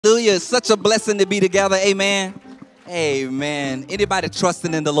Hallelujah. It's such a blessing to be together. Amen. Amen. Anybody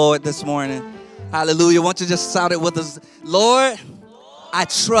trusting in the Lord this morning? Hallelujah. Won't you just shout it with us? Lord, I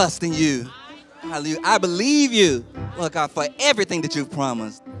trust in you. Hallelujah. I believe you, Lord God, for everything that you've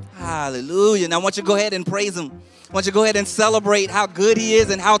promised. Hallelujah. Now, I want you to go ahead and praise him. I want you to go ahead and celebrate how good he is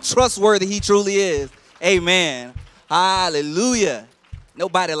and how trustworthy he truly is. Amen. Hallelujah.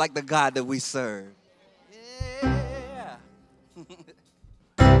 Nobody like the God that we serve. Yeah.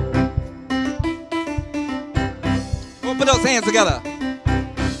 We'll put those hands together.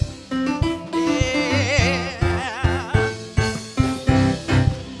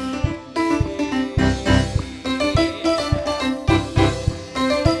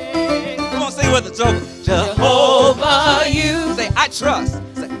 With the Jehovah, you say, I trust.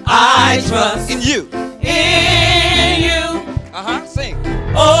 Say, I trust in you. In you. Sing.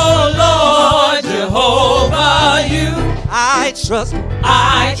 Oh Lord, Jehovah, you. I trust.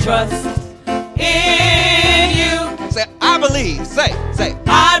 I trust in you. Say, I believe. Say.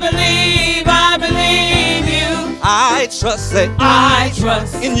 I believe you. I trust. Say, I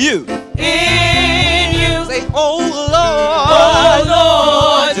trust in you. In you. Say, oh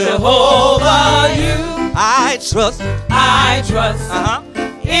Lord, Jehovah, you. I trust. I trust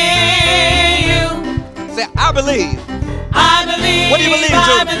in you. Say, I believe. I believe. What do you believe,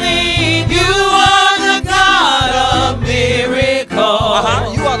 I believe you are the God of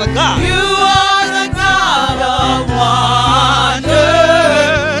miracles. You are the God. You are the God of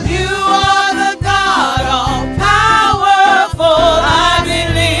wonders. You are the God of powerful. I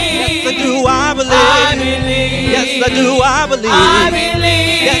believe. Yes, I do. I believe. I believe. Yes, I do. I believe. I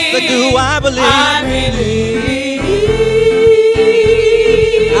believe. Yes, I do. I believe. I believe.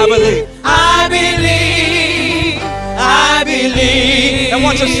 I believe. I believe. I believe. I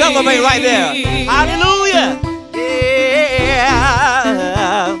want you to celebrate right there. Hallelujah.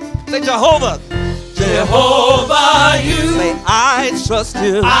 Yeah. Say, Jehovah. Jehovah, you. Say, I trust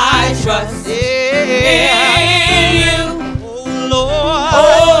you. I trust in you. Oh Lord.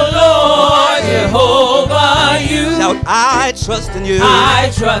 Oh Lord, Jehovah, you. Shout, I trust in you. I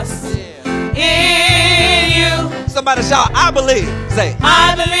trust in you. Somebody shout, I believe. Say,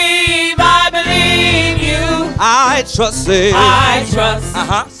 I believe you. I trust you. I trust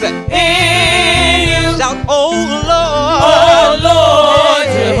Say, in you. shout, oh Lord. Oh Lord,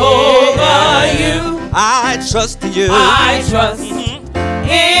 Jehovah, you. I trust in you. I trust in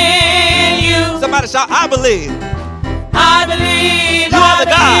you. Somebody shout, I believe. I believe. You are the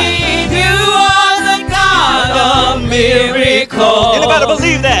God. You are the God of miracles. Anybody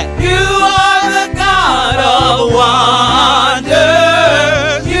believe that? You are the God of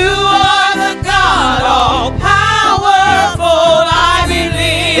wonders. You are the God of powerful. I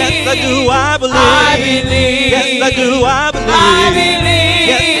believe. Yes, I do. I believe. I believe. Yes, I do. I believe. I believe.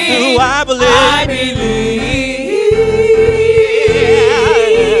 Yes, I do. I believe. I believe.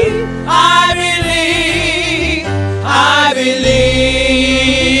 I believe. I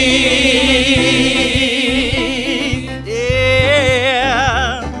believe.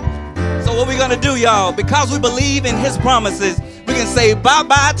 Yeah. So what we're going to do, y'all, because we believe in his promises, we can say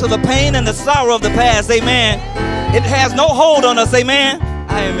bye-bye to the pain and the sorrow of the past. Amen. It has no hold on us. Amen.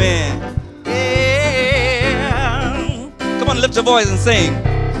 Amen. Yeah. Come on, lift your voice and sing.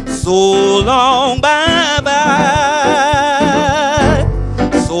 So long, bye-bye.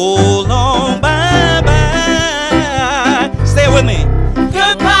 So long, bye-bye. Stay with me.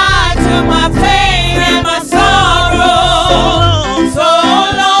 Goodbye to my pain and my sorrow. So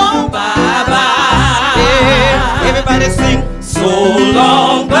long, bye-bye. Yeah. Everybody sing. So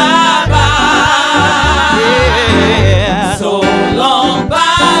long, bye-bye. Yeah. So long,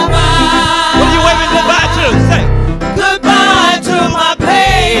 bye-bye. What are you waving goodbye to? Say. Goodbye to my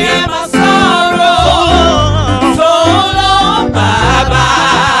pain and my sorrow. So long, bye-bye.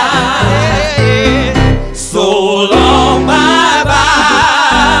 Yeah. So long, bye-bye.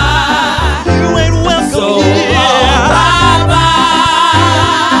 You ain't welcome So here. long, bye-bye.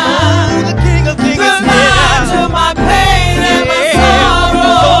 The King of Kings is Goodbye here. to my pain and my sorrow.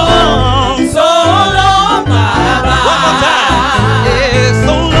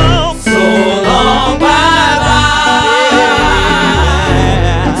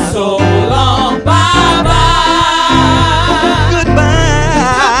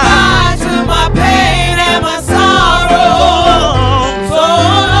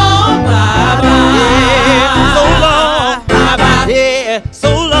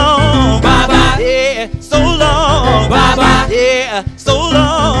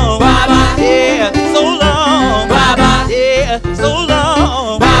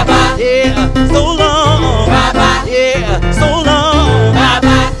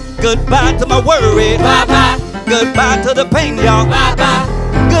 Goodbye to my worry. Bye-bye. Goodbye to the pain, y'all. Bye-bye.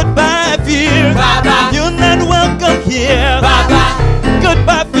 Goodbye, fear. Bye-bye. You're not welcome here. Bye-bye.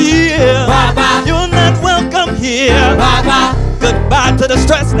 Goodbye, fear. Bye-bye. You're not welcome here. Bye-bye. Goodbye to the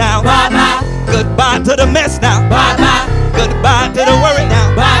stress now. Bye-bye. Goodbye to the mess now. Bye-bye. Goodbye to the worry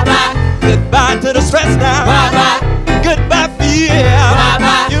now. Bye-bye. Goodbye to the stress now. Bye-bye. Goodbye, fear.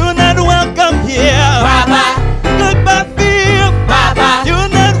 Bye-bye. You're not welcome here. Bye-bye. Goodbye, fear. Bye-bye. You're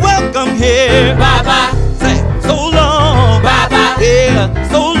not welcome here. Bye-bye. Say, so long. Bye-bye. Yeah,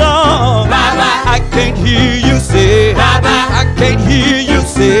 so long. Bye-bye. I can't hear you say. Bye-bye. I can't hear you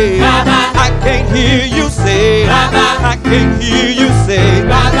say. Bye-bye. I can't hear you say. Bye-bye. I can't hear you say.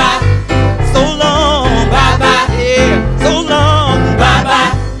 Bye-bye. So long. Bye-bye. Yeah, so long.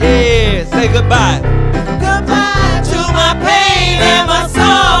 Bye-bye. Yeah, say goodbye. Goodbye to my pain and my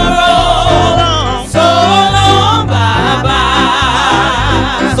sorrow. So long,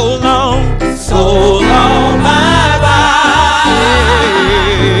 bye-bye. So long. So long, bye-bye.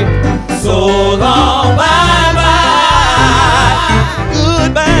 So long, bye-bye.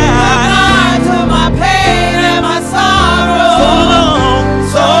 Goodbye. Goodbye to my pain and my sorrow.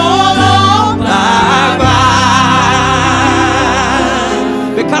 So long, bye-bye.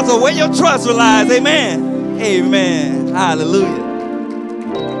 Because of where your trust relies. Amen. Amen. Hallelujah.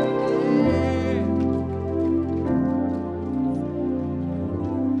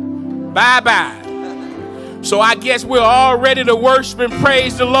 Bye-bye. So I guess we're all ready to worship and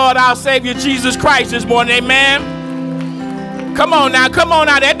praise the Lord, our Savior, Jesus Christ this morning. Amen. Come on now. Come on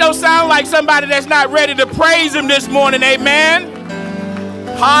now. That don't sound like somebody that's not ready to praise him this morning. Amen.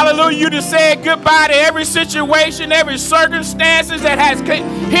 Hallelujah. You just said goodbye to every situation, every circumstances that has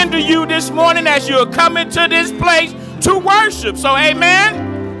hindered you this morning as you're coming to this place to worship. So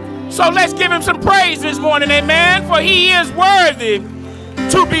amen. So let's give him some praise this morning. Amen. For he is worthy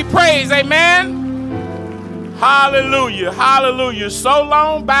to be praised. Amen. Hallelujah. Hallelujah. So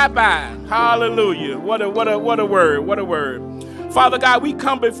long, bye-bye. Hallelujah. What a word. What a word. Father God, we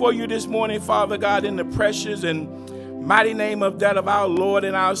come before you this morning, Father God, in the precious and mighty name of that of our Lord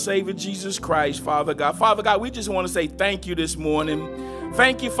and our Savior, Jesus Christ, Father God. Father God, we just want to say thank you this morning.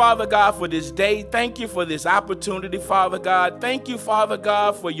 Thank you, Father God, for this day. Thank you for this opportunity, Father God. Thank you, Father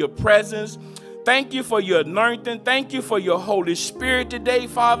God, for your presence. Thank you for your anointing. Thank you for your Holy Spirit today,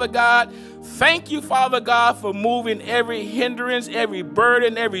 Father God. Thank you, Father God, for moving every hindrance, every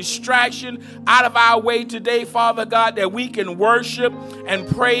burden, every distraction out of our way today, Father God, that we can worship and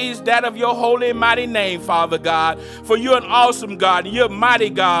praise that of your holy and mighty name, Father God. For you're an awesome God, and you're a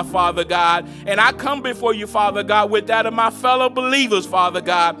mighty God, Father God. And I come before you, Father God, with that of my fellow believers, Father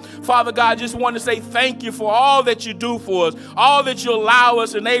God. Father God, I just want to say thank you for all that you do for us, all that you allow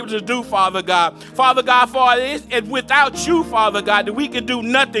us and able to do, Father God. Father God, for it is without you, Father God, that we can do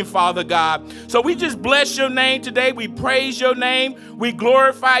nothing, Father God. So we just bless your name today. We praise your name. We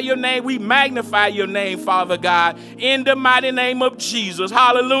glorify your name. We magnify your name, Father God, in the mighty name of Jesus.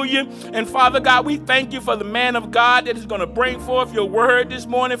 Hallelujah. And Father God, we thank you for the man of God that is going to bring forth your word this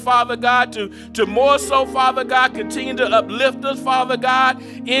morning, Father God, to more so, Father God, continue to uplift us, Father God,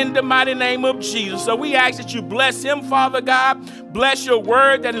 in the mighty name of Jesus. So we ask that you bless him, Father God. Bless your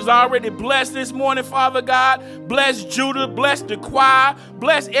word that is already blessed this morning, Father God. Bless Judah. Bless the choir.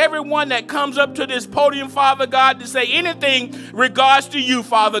 Bless everyone that comes up to this podium, Father God, to say anything regards to you,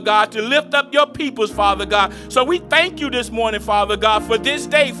 Father God, to lift up your peoples, Father God. So we thank you this morning, Father God, for this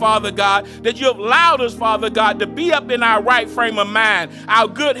day, Father God, that you have allowed us, Father God, to be up in our right frame of mind, our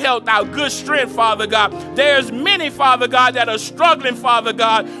good health, our good strength, Father God. There's many, Father God, that are struggling, Father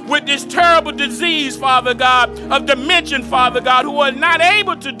God, with this terrible disease, Father God, of dementia, Father God, who are not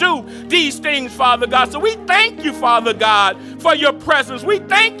able to do these things, Father God. So we thank you, Father God, for your presence. We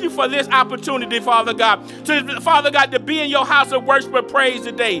thank you for this opportunity, Father God, to be in your house of worship and praise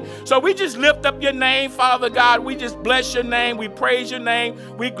today. So we just lift up your name, Father God. We just bless your name. We praise your name.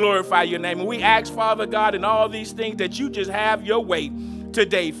 We glorify your name. And we ask, Father God, in all these things that you just have your way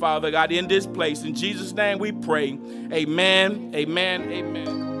today, Father God, in this place. In Jesus' name we pray. Amen, amen, amen.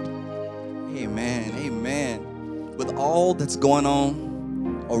 Amen, amen. With all that's going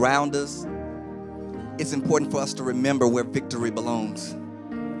on around us, it's important for us to remember where victory belongs.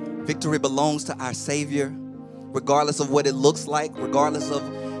 Victory belongs to our Savior, regardless of what it looks like, regardless of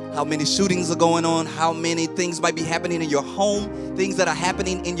how many shootings are going on, how many things might be happening in your home, things that are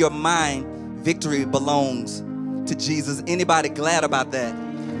happening in your mind. Victory belongs to Jesus. Anybody glad about that?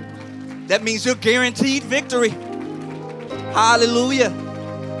 That means you're guaranteed victory. Hallelujah.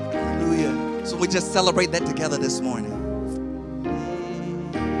 Hallelujah. So we just celebrate that together this morning.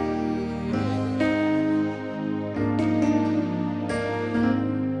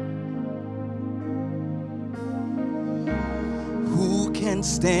 can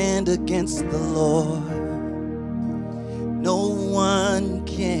stand against the Lord? No one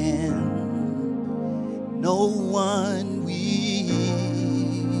can. No one will.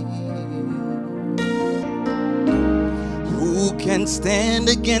 Who can stand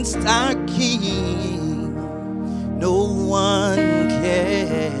against our King? No one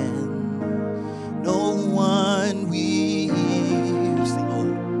can. No one will.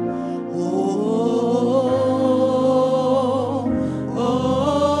 Sing,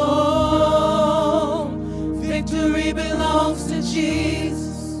 victory belongs to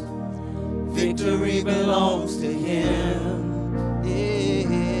Jesus. Victory belongs to Him.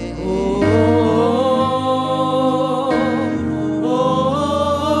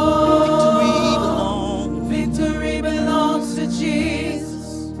 Victory belongs to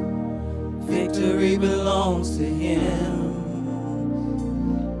Jesus. Victory belongs to Him.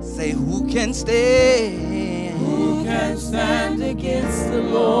 say, who can stand? Who can stand against the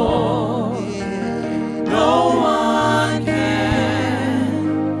Lord? No one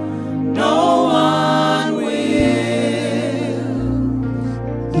can. No one will.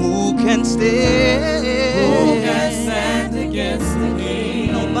 Who can stand? Who can stand against the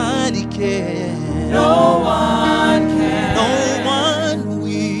King? Nobody can. No one can. No one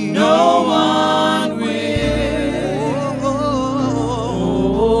will. No one will.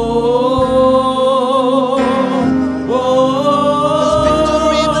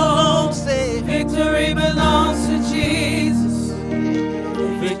 Victory belongs to Victory belongs to Jesus.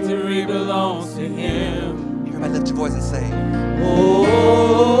 Victory belongs to Him. Everybody lift your voice and say,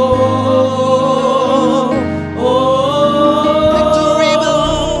 victory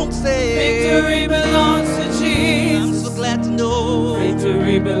belongs to Victory belongs to I'm Jesus. so glad to know.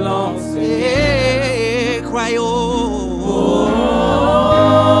 Victory belongs to Him. Yeah, cry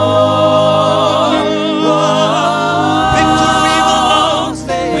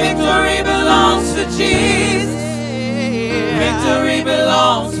Victory belongs to Jesus. Victory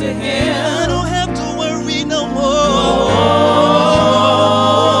belongs to I Him. don't have to worry no more.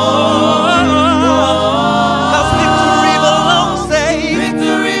 'Cause victory belongs to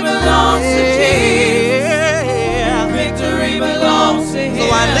Victory belongs to Jesus. Yeah. Victory belongs to Him. So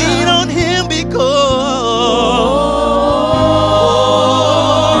I lean on Him because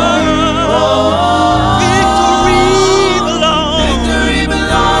victory belongs. Victory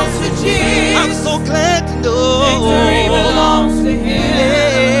belongs to Jesus. I'm so glad to know. Victory belongs to Him.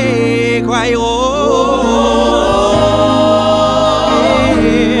 Yeah, cry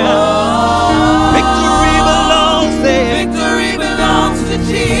victory belongs to Victory belongs to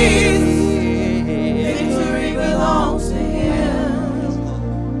Jesus. Victory belongs to Him.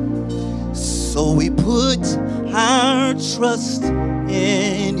 So we put our trust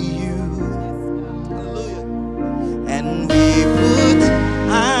in you. Hallelujah. And we put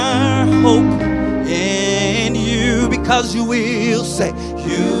our hope in you because you will say,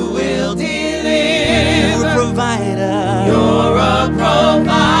 you will Deliver. You're a provider. You're a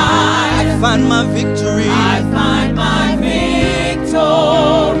provider. I find my victory. I find my victory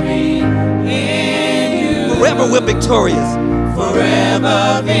in you. Forever we're victorious. Forever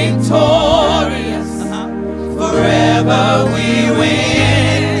victorious. Forever we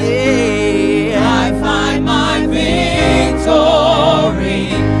win. Yeah. I find my victory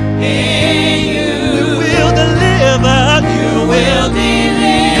in you. You will deliver. You will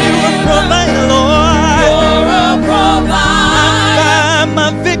deliver. You're a provider, Lord. You're a I provider. find my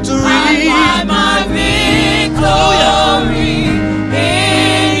victory. I find my victory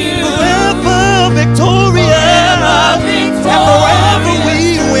in you. Forever victorious. And forever we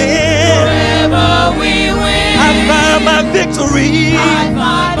win. Forever we win. I find my victory. I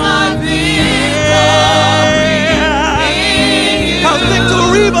find my victory in you. 'Cause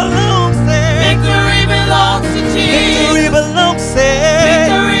victory belongs there. Victory belongs to Jesus. Victory belongs there.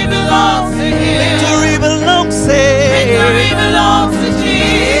 Victory belongs to Him. Victory belongs there. Victory belongs to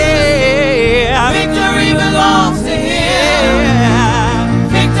Jesus. Yeah. Victory belongs to Him.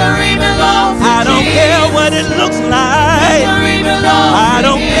 Yeah. Victory belongs to I don't Jesus. care what it looks like. Victory belongs I to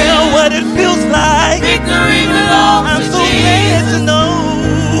don't Him. care what it feels like. Victory belongs I'm to so glad Jesus. to know.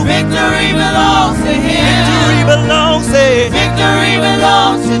 Victory belongs to Him. Victory belongs there. Victory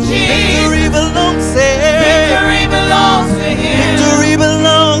belongs to Jesus. Victory belongs there. Victory belongs to Him. Victory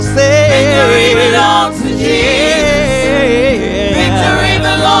belongs there. Victory belongs to Jesus. Yeah. Victory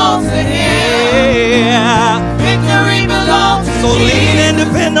belongs to Him. Yeah. Victory belongs to So lean and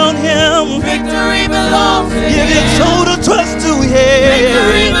depend on Him. Victory belongs to Give your Him. total trust to Him.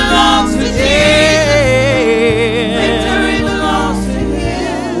 Victory belongs to Jesus. Yeah. Victory belongs to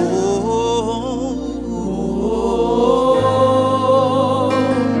Him. Oh.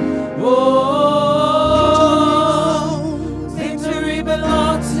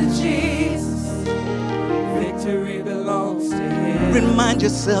 remind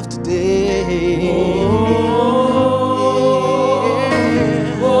yourself today.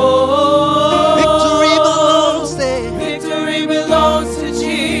 Victory belongs to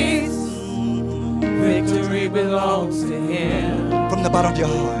Jesus. Victory belongs to Him. From the bottom of your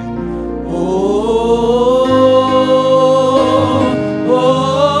heart.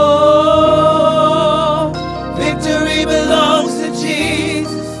 Victory belongs to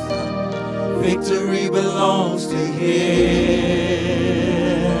Jesus. Victory belongs to Him.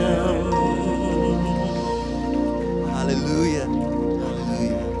 Hallelujah.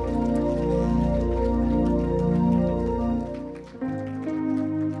 Hallelujah.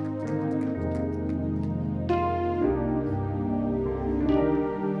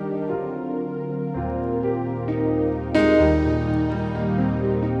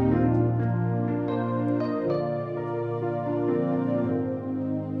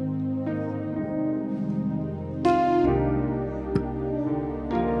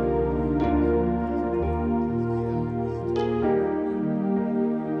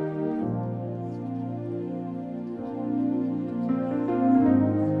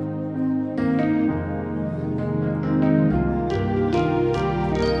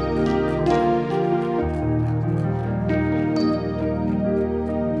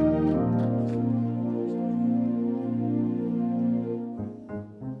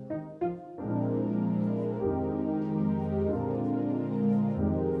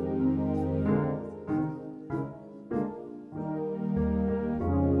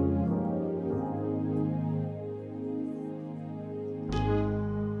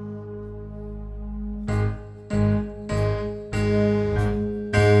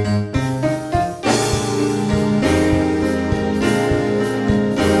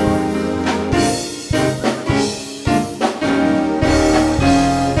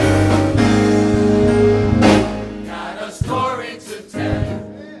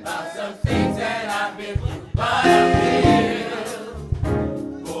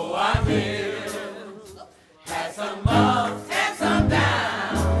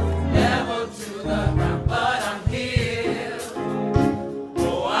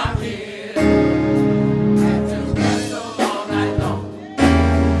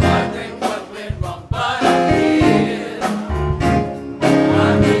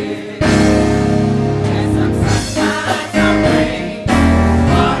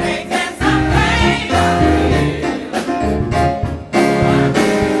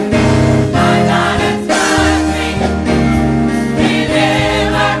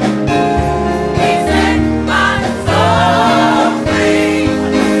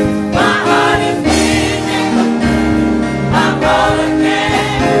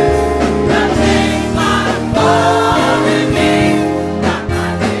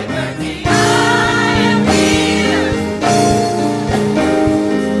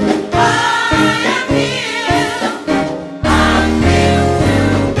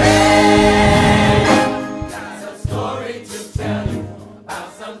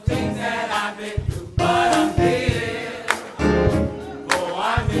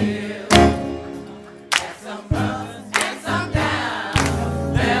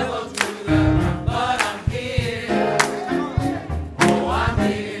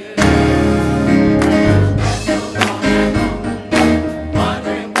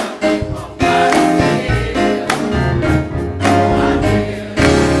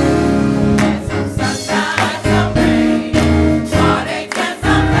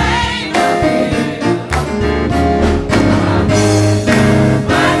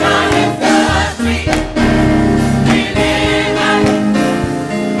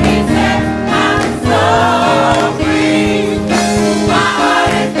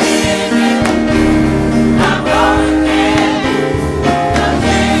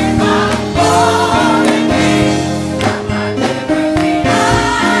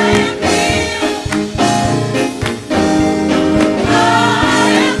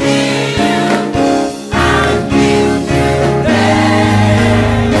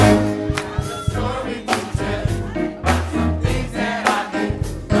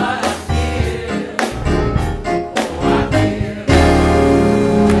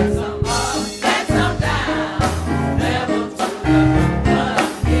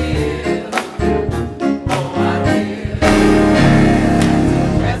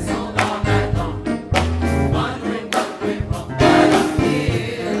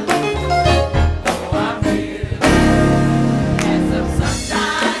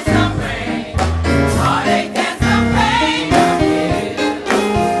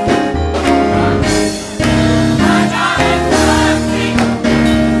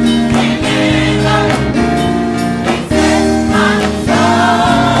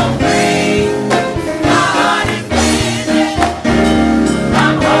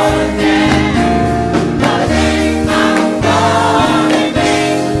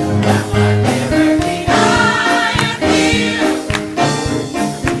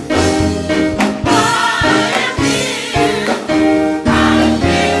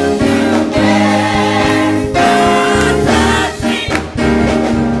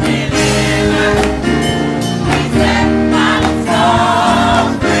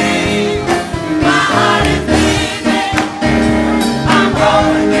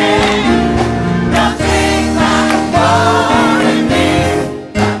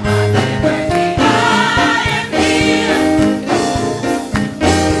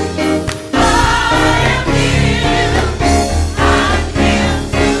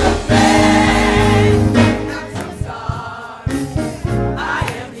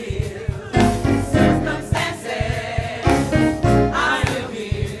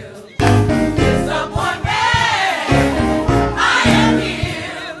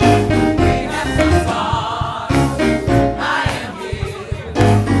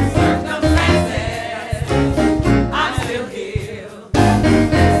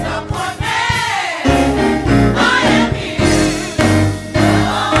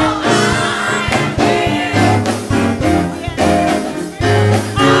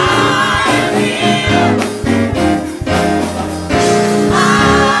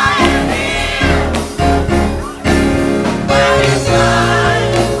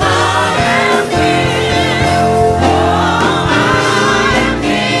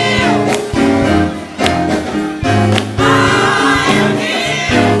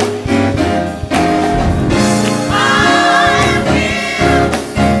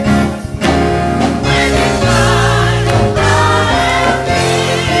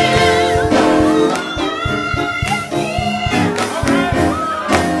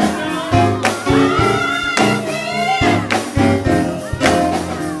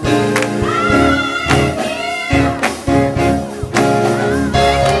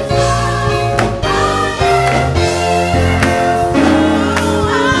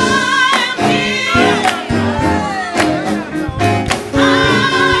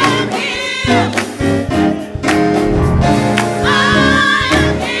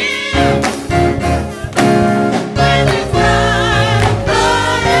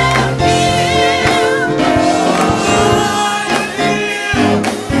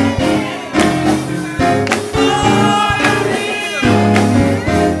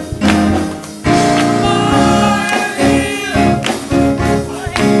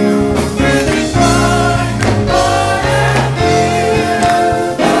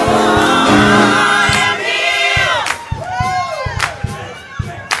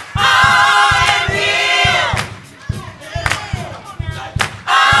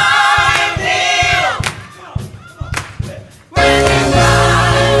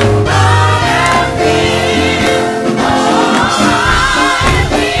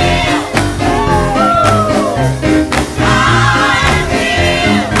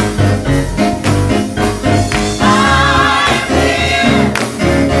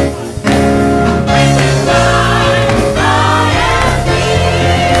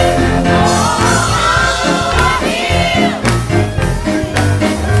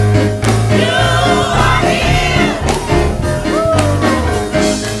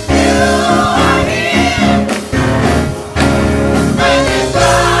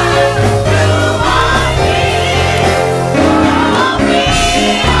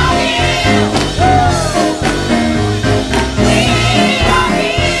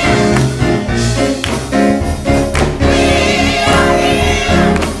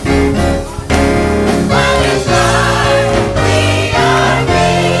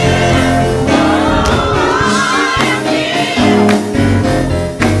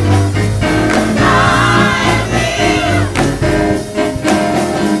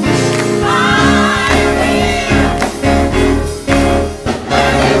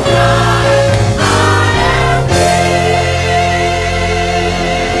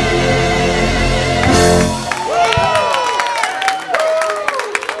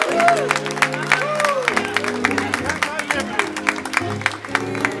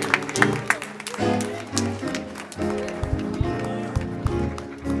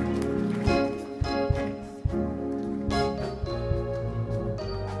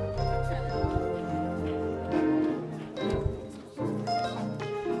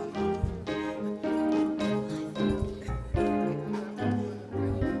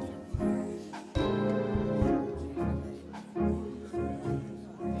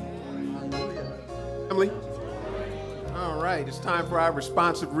 right, it's time for our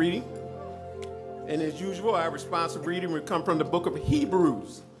responsive reading. And as usual, our responsive reading will come from the book of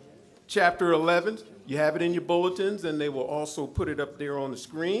Hebrews, chapter 11. You have it in your bulletins, and they will also put it up there on the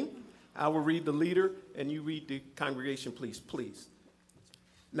screen. I will read the leader, and you read the congregation, please.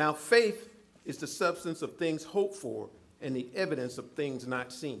 Now, faith is the substance of things hoped for and the evidence of things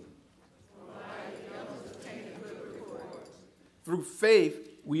not seen. Through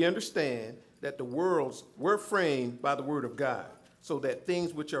faith, we understand that the worlds were framed by the word of God, so that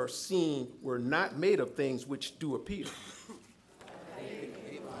things which are seen were not made of things which do appear.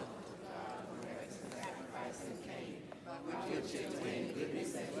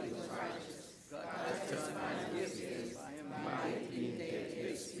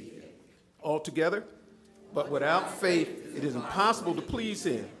 Altogether, but without faith it is impossible to please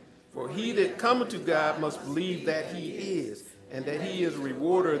him. For he that cometh to God must believe that he is, and that he is a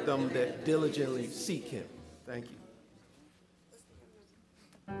rewarder of them that diligently seek him. Thank you.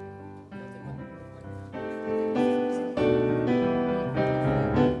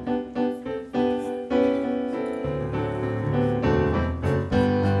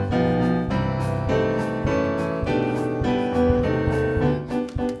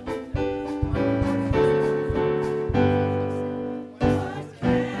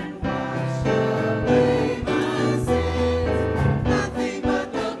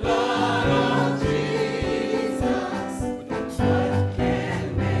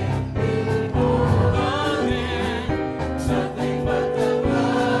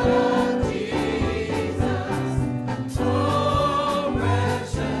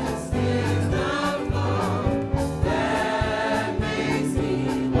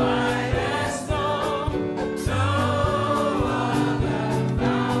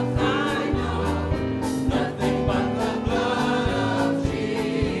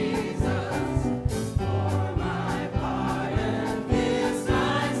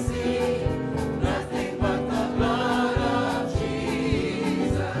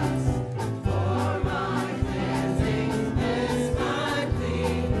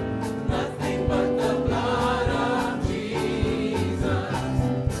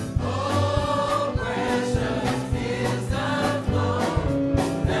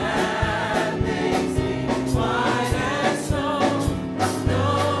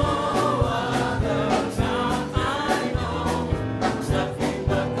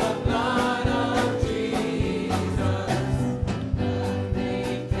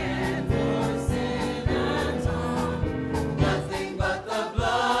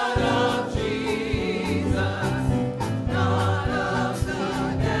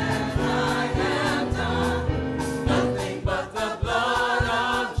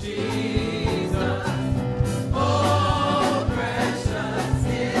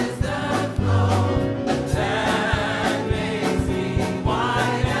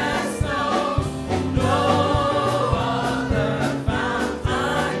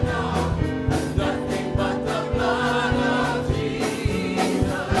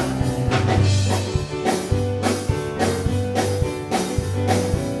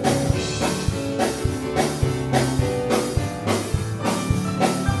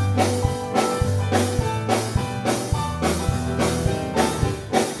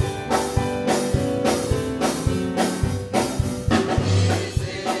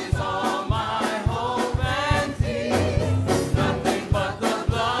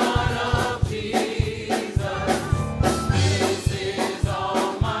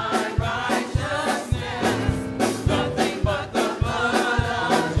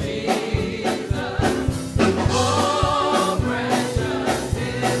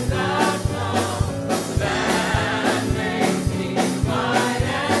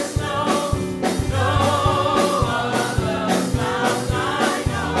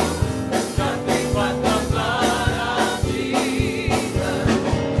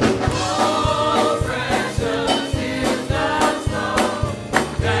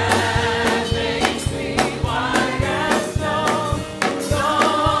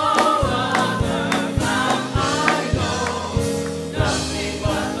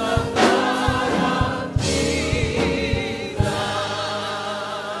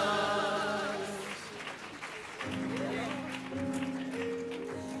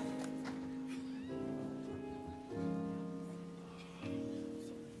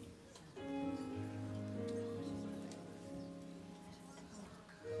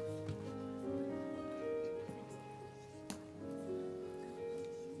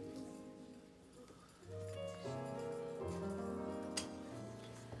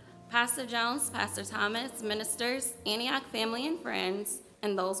 Pastor Jones, Pastor Thomas, ministers, Antioch family and friends,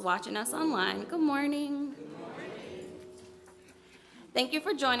 and those watching us online, good morning. Good morning. Thank you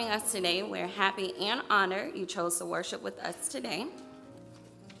for joining us today. We're happy and honored you chose to worship with us today.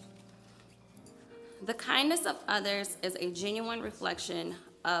 The kindness of others is a genuine reflection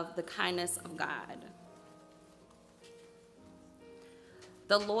of the kindness of God.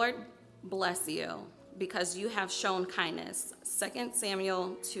 The Lord bless you because you have shown kindness. 2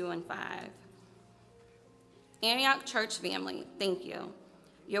 Samuel 2:5. Antioch Church family, thank you.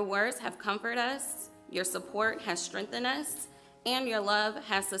 Your words have comforted us, your support has strengthened us, and your love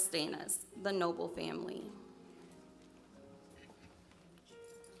has sustained us, the Noble family.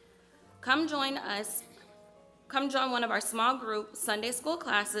 Come join one of our small group Sunday school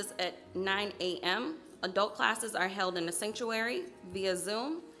classes at 9 a.m. Adult classes are held in the sanctuary via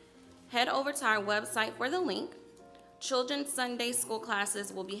Zoom. Head over to our website for the link. Children's Sunday school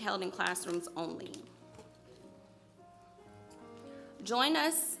classes will be held in classrooms only. Join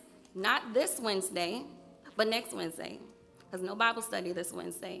us not this Wednesday, but next Wednesday, because no Bible study this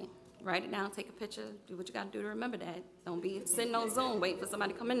Wednesday. Write it down, take a picture, do what you got to do to remember that. Don't be sitting on Zoom waiting for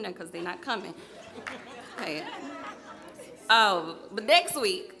somebody to come in there because they're not coming. Okay. Oh, but next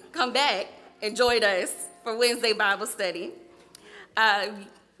week, come back and join us for Wednesday Bible study.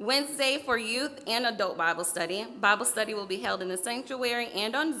 Wednesday for youth and adult Bible study. Bible study will be held in the sanctuary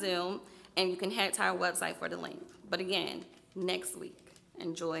and on Zoom, and you can head to our website for the link. But again, next week,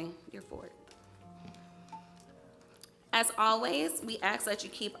 enjoy your Fourth. As always, we ask that you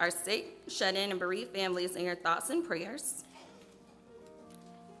keep our sick, shut-in, and bereaved families in your thoughts and prayers.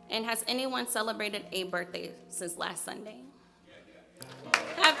 And has anyone celebrated a birthday since last Sunday?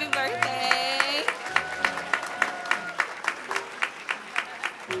 Happy birthday!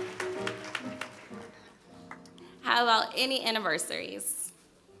 How about any anniversaries?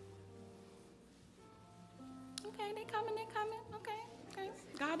 Okay, they coming. Okay.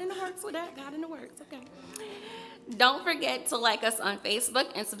 God in the works with that, God in the works, okay. Don't forget to like us on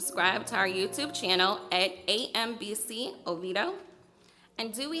Facebook and subscribe to our YouTube channel at AMBC Oviedo.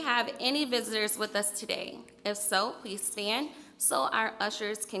 And do we have any visitors with us today? If so, please stand so our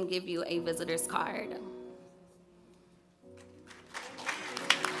ushers can give you a visitor's card.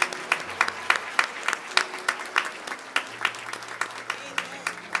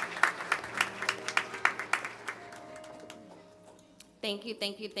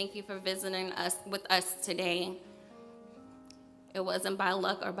 Thank you for visiting us with us today. It wasn't by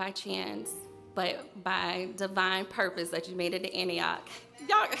luck or by chance, but by divine purpose that you made it to Antioch.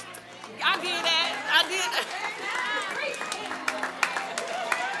 Y'all did that. I did.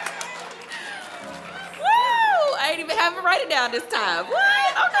 Woo! I ain't even have to write it down this time.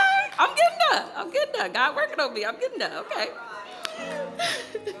 What? Okay. I'm getting there. God working on me. I'm getting there. Okay.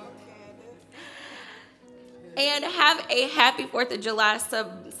 And have a happy 4th of July.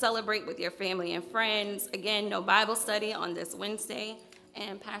 Celebrate with your family and friends. Again, no Bible study on this Wednesday.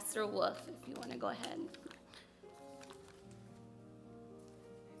 And Pastor Wolf, if you want to go ahead.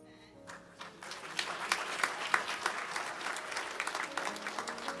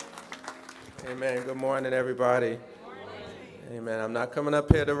 Amen. Good morning, everybody. Amen. I'm not coming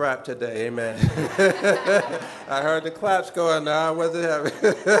up here to rap today. Amen. I heard the claps going. I wasn't having.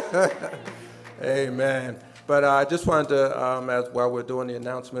 Amen. But I just wanted to, while we're doing the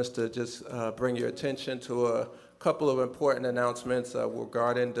announcements, to just bring your attention to a couple of important announcements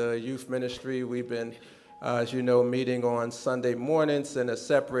regarding the youth ministry. We've been, as you know, meeting on Sunday mornings in a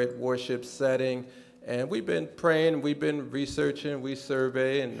separate worship setting. And we've been praying, we've been researching, we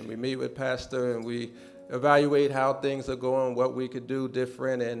survey, and we meet with Pastor, and we evaluate how things are going, what we could do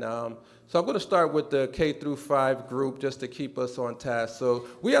different. And so I'm going to start with the K through 5 group just to keep us on task. So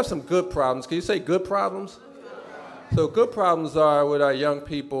we have some good problems. Can you say good problems? So good problems are with our young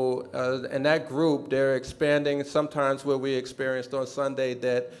people. In that group, they're expanding sometimes where we experienced on Sunday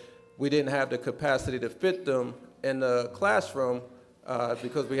that we didn't have the capacity to fit them in the classroom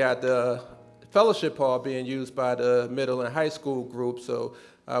because we had the fellowship hall being used by the middle and high school group. So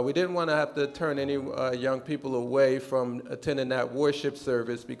we didn't want to have to turn any young people away from attending that worship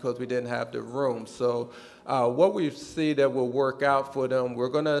service because we didn't have the room. So what we see that will work out for them, we're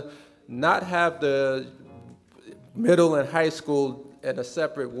going to not have the middle and high school in a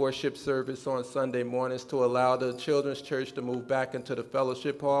separate worship service on Sunday mornings to allow the children's church to move back into the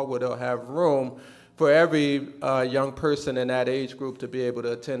fellowship hall where they'll have room for every young person in that age group to be able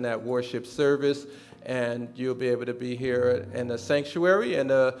to attend that worship service. And you'll be able to be here in the sanctuary, and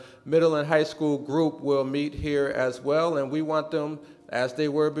the middle and high school group will meet here as well. And we want them, as they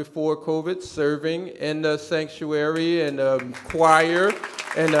were before COVID, serving in the sanctuary, and the choir,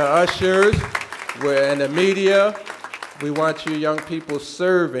 and the ushers, and the media. We want you young people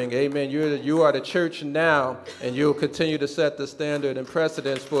serving. Amen. You are the church now, and you'll continue to set the standard and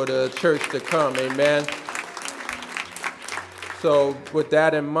precedence for the church to come. Amen. So with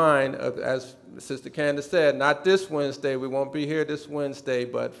that in mind, as Sister Candace said, not this Wednesday. We won't be here this Wednesday,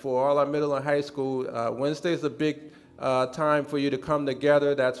 but for all our middle and high school, Wednesday is a big time for you to come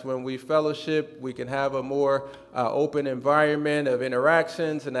together. That's when we fellowship. We can have a more open environment of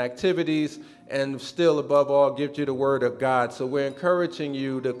interactions and activities, and still, above all, give you the Word of God. So we're encouraging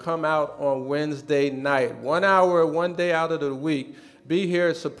you to come out on Wednesday night, 1 hour, one day out of the week. Be here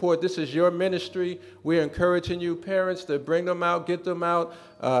and support. This is your ministry. We're encouraging you, parents, to bring them out, get them out,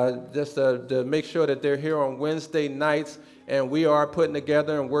 just to make sure that they're here on Wednesday nights. And we are putting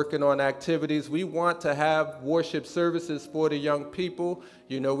together and working on activities. We want to have worship services for the young people.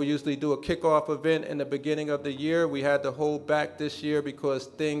 You know, we usually do a kickoff event in the beginning of the year. We had to hold back this year because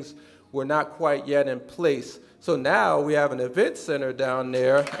things were not quite yet in place. So now we have an event center down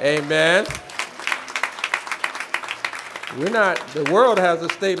there. Amen. The world has a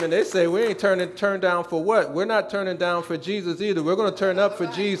statement. They say we ain't turned down for what? We're not turning down for Jesus either. We're going to turn up for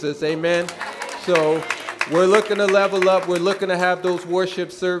Jesus. Amen. So we're looking to level up. We're looking to have those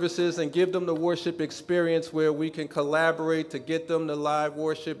worship services and give them the worship experience where we can collaborate to get them the live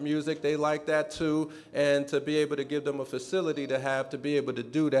worship music. They like that too. And to be able to give them a facility to be able to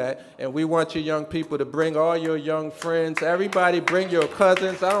do that. And we want you young people to bring all your young friends. Everybody bring your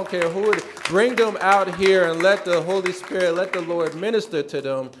cousins. I don't care who it is. Bring them out here and let the Holy Spirit, let the Lord minister to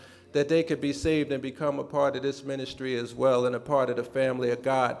them, that they could be saved and become a part of this ministry as well and a part of the family of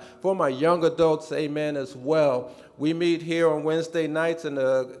God. For my young adults, amen, as well. We meet here on Wednesday nights in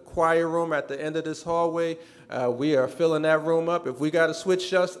the choir room at the end of this hallway. We are filling that room up. If we got to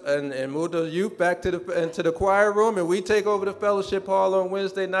switch us and move the youth back into the choir room and we take over the fellowship hall on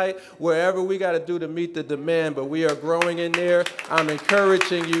Wednesday night, wherever we got to do to meet the demand, but we are growing in there. I'm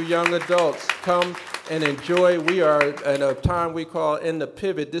encouraging you young adults, come and enjoy. We are in a time we call in the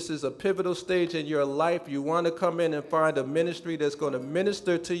pivot. This is a pivotal stage in your life. You want to come in and find a ministry that's going to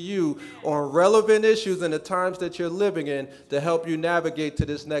minister to you on relevant issues in the times that you're living in to help you navigate to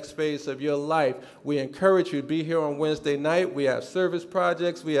this next phase of your life. We encourage you to be here on Wednesday night. We have service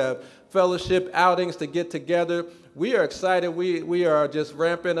projects. We have fellowship outings to get together. We are excited. We are just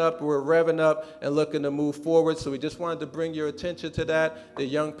ramping up. We're revving up and looking to move forward. So we just wanted to bring your attention to that. The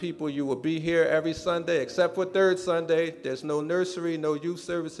young people, you will be here every Sunday, except for third Sunday. There's no nursery, no youth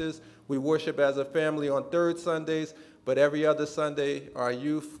services. We worship as a family on third Sundays. But every other Sunday, our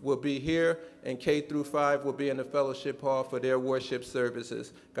youth will be here, and K through 5 will be in the fellowship hall for their worship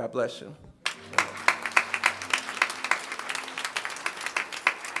services. God bless you.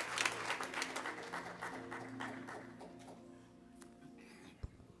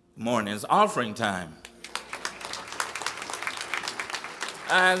 Morning. It's offering time.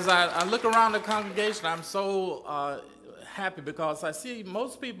 As I look around the congregation, I'm so happy because I see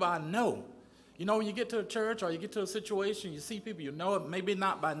most people I know. You know, when you get to a church or you get to a situation, you see people you know, maybe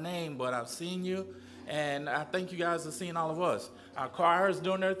not by name, but I've seen you, and I think you guys have seen all of us. Our choir is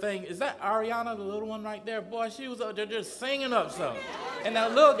doing their thing. Is that Ariana, the little one right there? Boy, she was up there just singing up something. And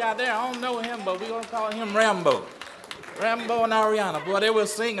that little guy there, I don't know him, but we're going to call him Rambo. Rambo and Ariana, boy, they were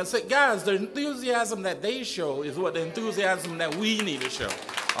singing. Guys, the enthusiasm that they show is what the enthusiasm that we need to show,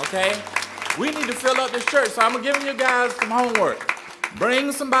 okay? We need to fill up this church, so I'm giving you guys some homework.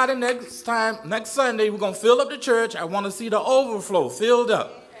 Bring somebody next Sunday. We're going to fill up the church. I want to see the overflow filled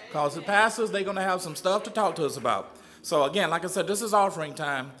up because the pastors, they're going to have some stuff to talk to us about. So, again, like I said, this is offering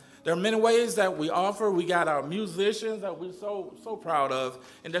time. There are many ways that we offer. We got our musicians that we're so proud of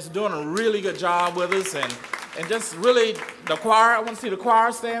and just doing a really good job with us. And just really the choir, I want to see the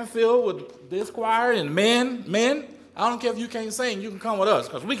choir stand filled with this choir and men. I don't care if you can't sing. You can come with us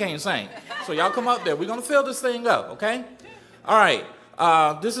because we can't sing. So y'all come up there. We're going to fill this thing up, okay? All right.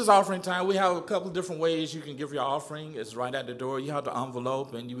 This is offering time. We have a couple of different ways you can give your offering. It's right at the door. You have the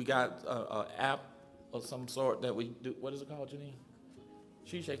envelope, and we got an app of some sort that we do. What is it called, Janine?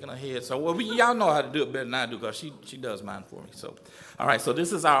 She's shaking her head. So y'all know how to do it better than I do because she does mine for me. So, all right, so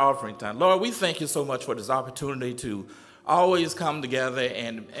this is our offering time. Lord, we thank you so much for this opportunity to always come together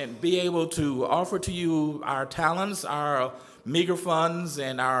and be able to offer to you our talents, our meager funds,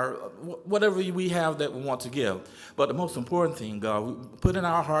 and our whatever we have that we want to give. But the most important thing, God, we put in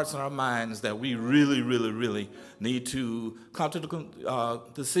our hearts and our minds that we really, really, really need to come to the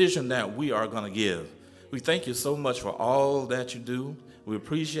decision that we are going to give. We thank you so much for all that you do. We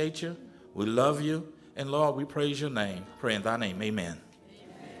appreciate you. We love you. And Lord, we praise your name. Pray in thy name. Amen.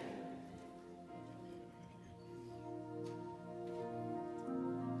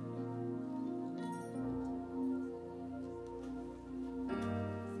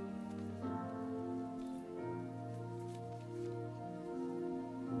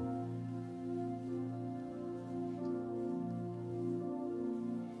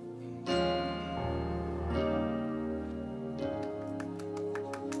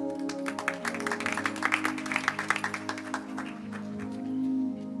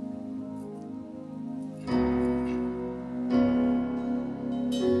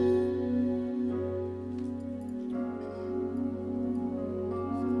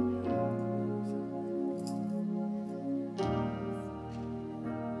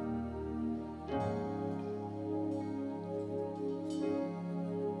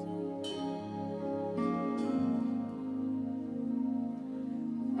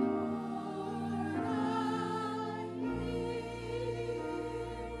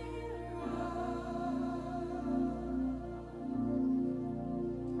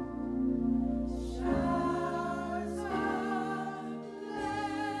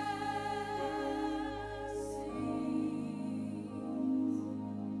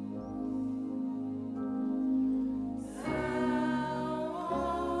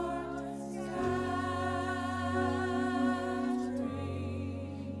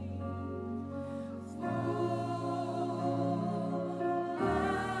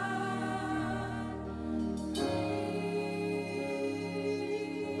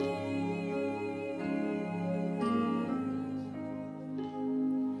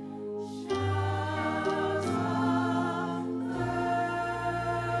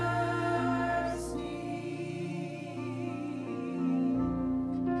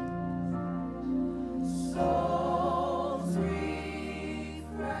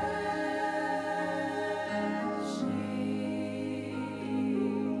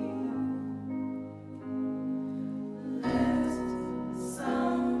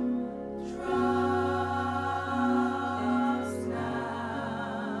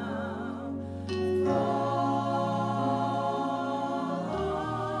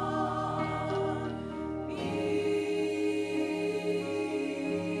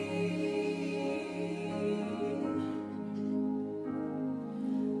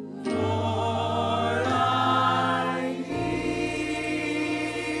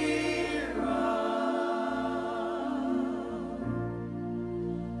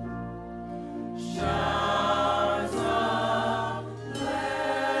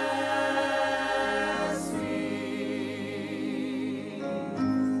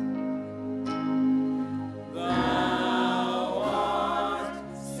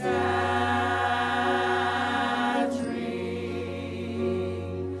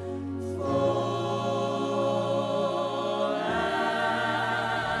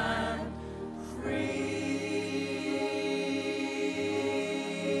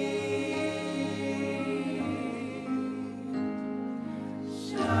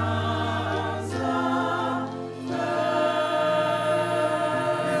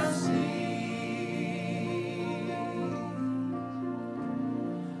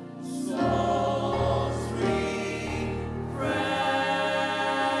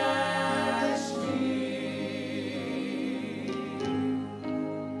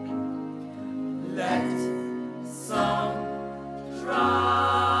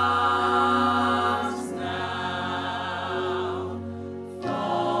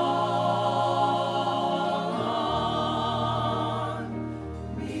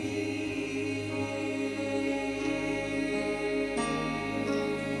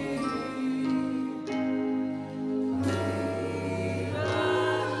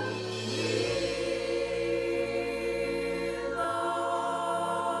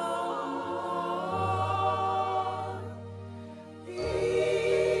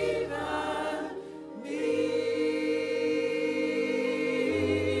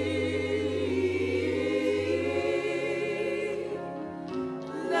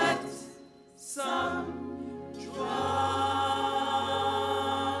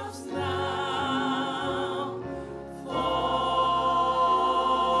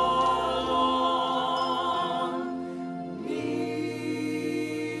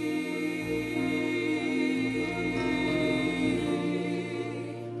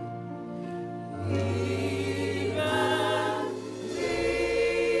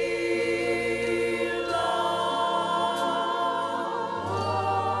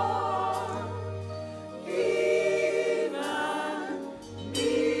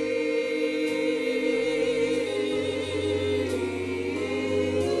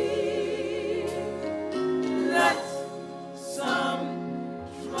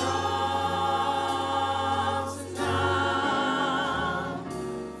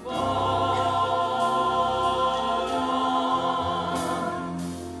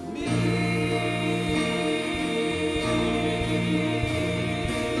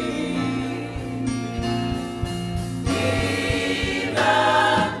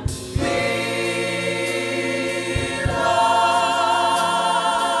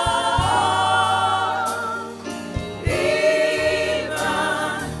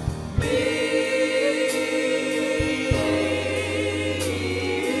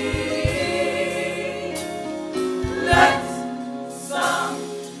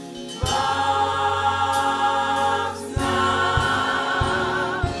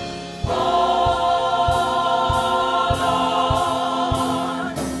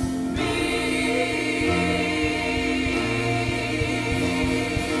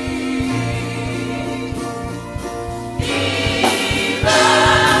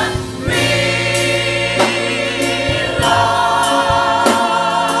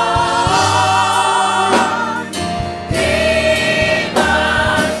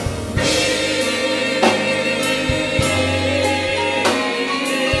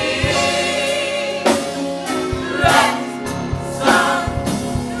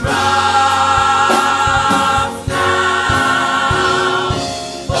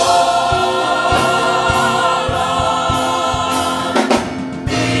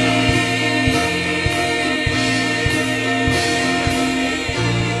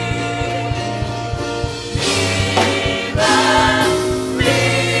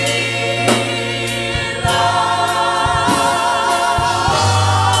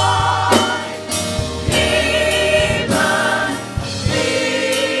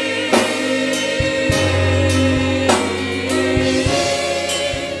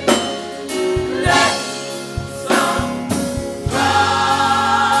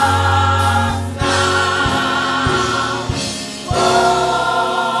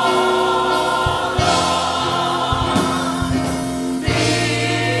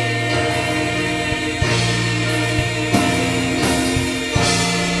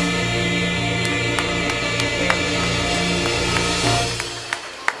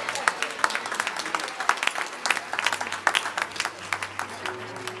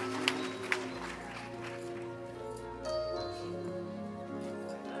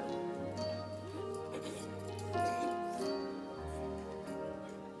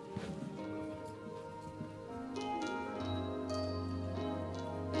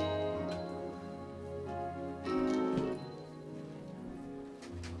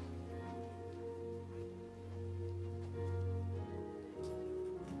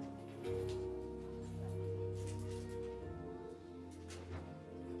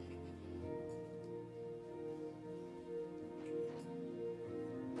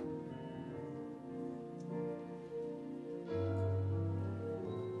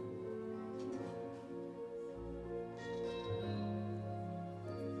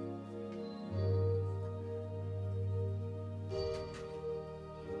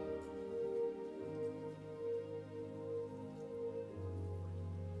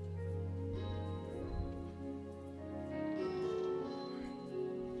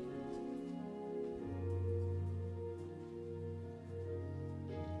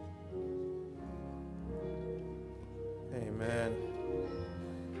 Amen.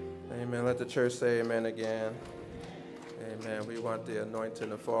 Amen. Let the church say amen again. Amen. We want the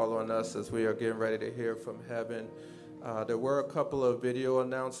anointing to fall on us as we are getting ready to hear from heaven. There were a couple of video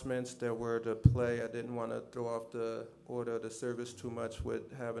announcements that were to play. I didn't want to throw off the order of the service too much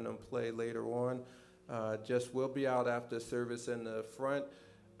with having them play later on. Just we'll be out after service in the front.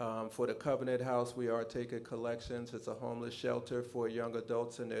 For the Covenant House, we are taking collections. It's a homeless shelter for young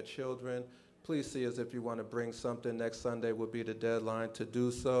adults and their children. Please see us if you want to bring something. Next Sunday will be the deadline to do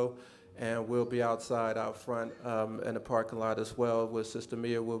so. And we'll be outside out front in the parking lot as well, where Sister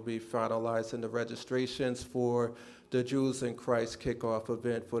Mia will be finalizing the registrations for the Jews in Christ kickoff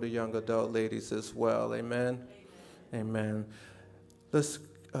event for the young adult ladies as well. Amen? Amen. Let's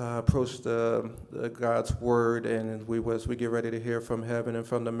approach the God's word, and as we get ready to hear from heaven and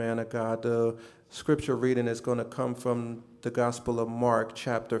from the man of God, the scripture reading is going to come from the Gospel of Mark,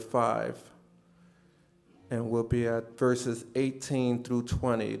 chapter 5. And we'll be at verses 18 through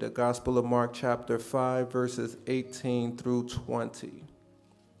 20. The Gospel of Mark, chapter 5, verses 18 through 20.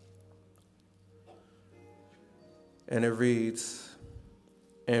 And it reads,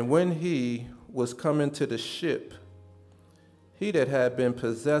 "And when he was come into the ship, he that had been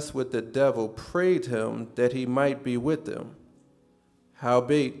possessed with the devil prayed him that he might be with them.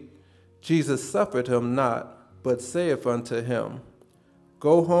 Howbeit, Jesus suffered him not, but saith unto him,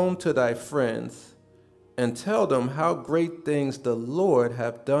 Go home to thy friends, and tell them how great things the Lord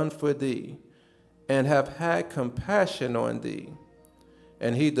hath done for thee, and have had compassion on thee.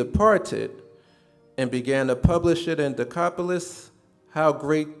 And he departed, and began to publish it in Decapolis, how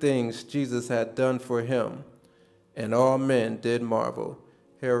great things Jesus had done for him. And all men did marvel."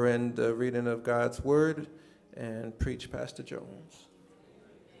 Herein the reading of God's word, and preach Pastor Jones.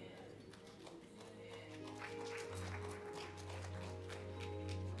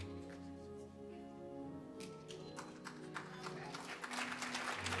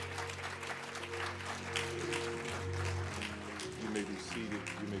 You may be seated.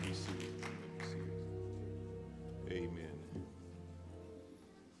 You may be seated. Amen.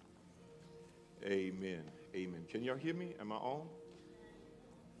 Amen. Amen. Can y'all hear me? Am I on?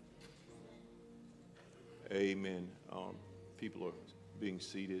 Amen. People are being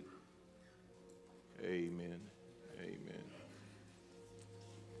seated. Amen. Amen.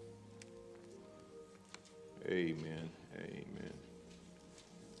 Amen. Amen.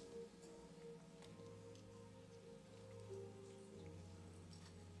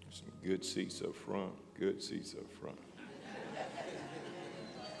 Some good seats up front. Good seats up front.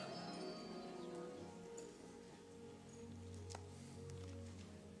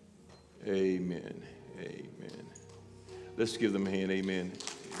 Amen. Amen. Let's give them a hand. Amen.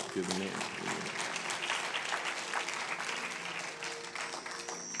 Let's give them a hand.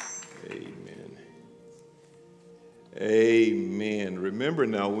 Amen. Amen. Remember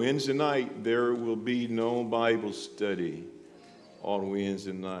now, Wednesday night, there will be no Bible study on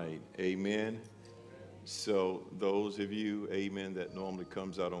Wednesday night. Amen. So those of you, amen, that normally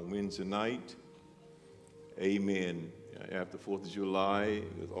comes out on Wednesday night, amen, after 4th of July,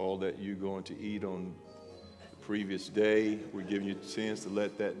 with all that you're going to eat on the previous day, we're giving you a chance to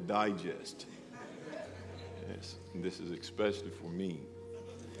let that digest. Yes, and this is especially for me.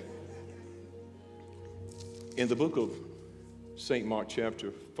 In the book of St. Mark chapter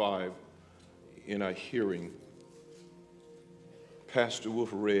 5, in our hearing, Pastor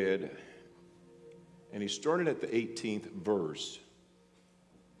Wolf read, and he started at the 18th verse.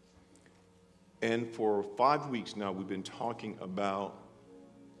 And for 5 weeks now, we've been talking about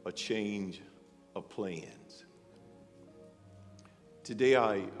a change of plans. Today,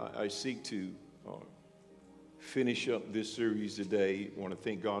 I seek to finish up this series today. I want to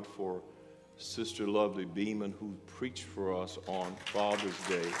thank God for Sister Lovely Beeman, who preached for us on Father's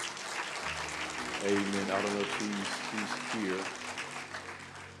Day. Amen. I don't know if he's here.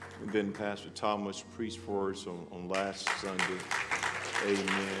 And then Pastor Thomas preached for us on last Sunday.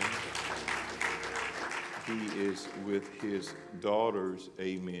 Amen. He is with his daughters,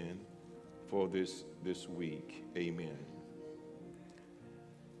 amen, for this week. Amen.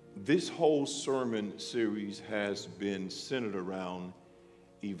 This whole sermon series has been centered around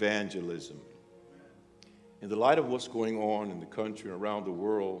evangelism. In the light of what's going on in the country and around the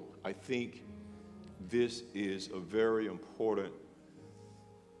world, I think this is a very important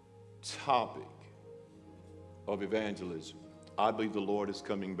topic of evangelism. I believe the Lord is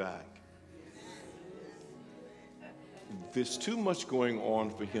coming back. There's too much going on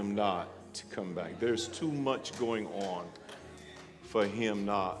for him not to come back. There's too much going on for him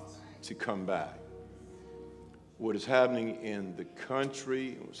not to come back. What is happening in the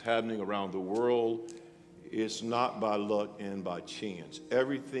country, what's happening around the world It's not by luck and by chance.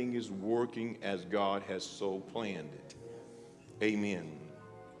 Everything is working as God has so planned it. Amen.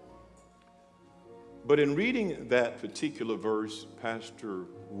 But in reading that particular verse, Pastor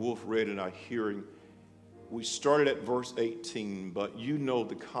Wolf read in our hearing, we started at verse 18, but you know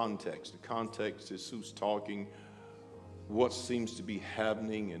the context. The context is who's talking, what seems to be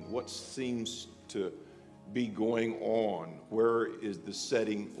happening, and what seems to be going on, where is the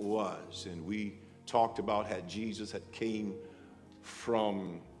setting was. And we talked about how Jesus had came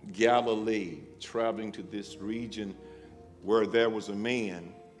from Galilee, traveling to this region where there was a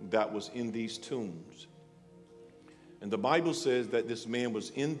man that was in these tombs. And the Bible says that this man was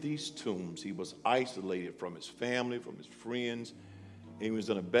in these tombs. He was isolated from his family, from his friends, and he was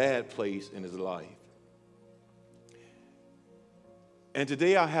in a bad place in his life. And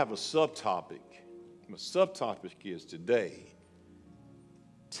today I have a subtopic. My subtopic is today,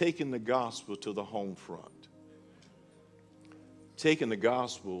 taking the gospel to the home front. Taking the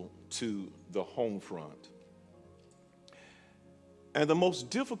gospel to the home front. And the most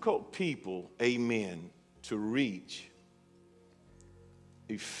difficult people, amen, to reach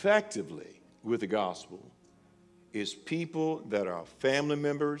effectively with the gospel is people that are family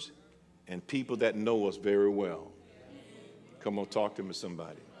members and people that know us very well. Come on, talk to me,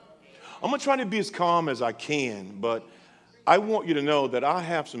 somebody. I'm going to try to be as calm as I can, but I want you to know that I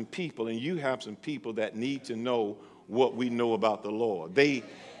have some people and you have some people that need to know what we know about the Lord. They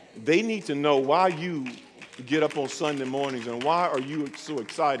need to know why you get up on Sunday mornings and why are you so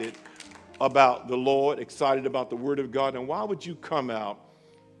excited about the Lord, excited about the Word of God, and why would you come out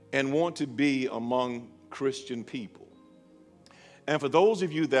and want to be among Christian people? And for those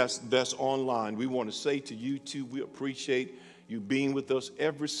of you that's online, we want to say to you too, we appreciate you being with us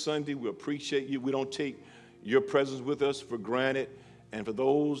every Sunday. We appreciate you. We don't take your presence with us for granted. And for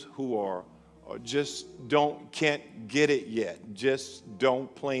those who are just can't get it yet, just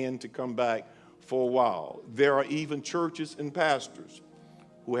don't plan to come back for a while. There are even churches and pastors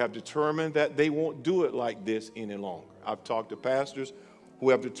who have determined that they won't do it like this any longer. I've talked to pastors who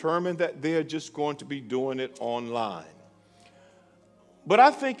have determined that they're just going to be doing it online. But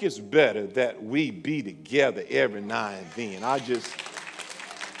I think it's better that we be together every now and then.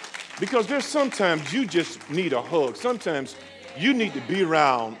 Because there's sometimes you just need a hug. Sometimes you need to be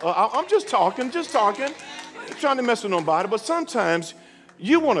around. I'm just talking. I'm trying to mess with nobody. But sometimes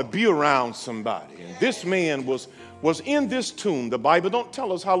you want to be around somebody. And this man was in this tomb. The Bible don't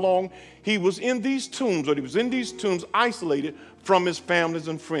tell us how long he was in these tombs, or he was in these tombs isolated from his families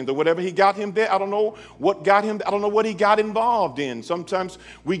and friends, or whatever he got him there. I don't know what got him. I don't know what he got involved in. Sometimes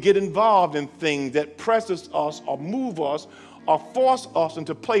we get involved in things that presses us or move us or force us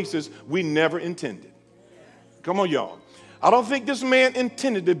into places we never intended. Come on, y'all. I don't think this man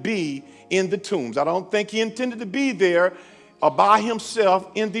intended to be in the tombs. I don't think he intended to be there by himself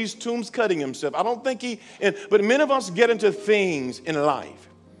in these tombs cutting himself. I don't think but many of us get into things in life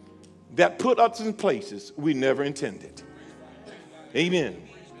that put us in places we never intended. Amen.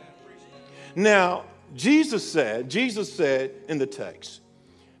 Now, Jesus said in the text,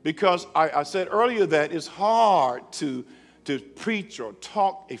 because I said earlier that it's hard to preach or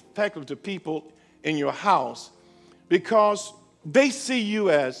talk effectively to people in your house because they see you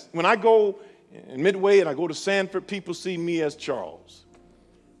as, when I go in Midway and I go to Sanford, people see me as Charles.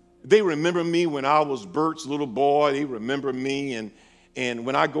 They remember me when I was Bert's little boy. They remember me, and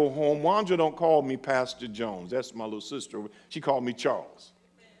when I go home, Wanda don't call me Pastor Jones. That's my little sister. She called me Charles.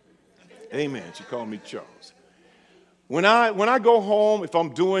 Amen. She called me Charles. When I go home, if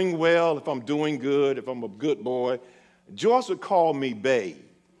I'm doing well, if I'm doing good, if I'm a good boy, Joyce would call me Babe.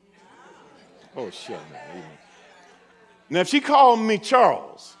 Oh, shut up. Amen. Now, if she called me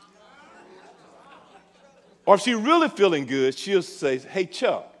Charles, or if she's really feeling good, she'll say, hey,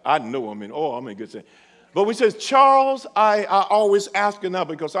 Chuck. I know I'm in good sense. But when she says Charles, I always ask her now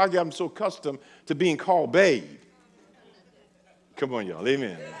because I got so accustomed to being called Babe. Come on, y'all.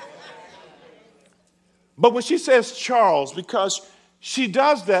 Amen. But when she says Charles, because she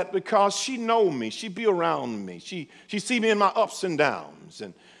does that because she knows me. She be around me. She see me in my ups and downs.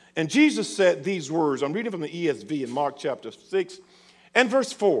 And Jesus said these words. I'm reading from the ESV in Mark chapter 6 and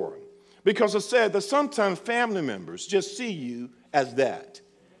verse 4. Because it said that sometimes family members just see you as that.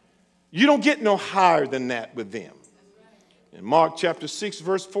 You don't get no higher than that with them. In Mark chapter 6,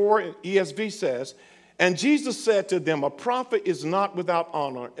 verse 4, ESV says, and Jesus said to them, a prophet is not without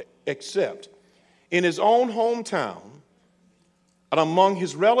honor except in his own hometown and among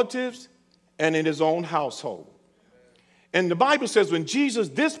his relatives and in his own household. And the Bible says when Jesus,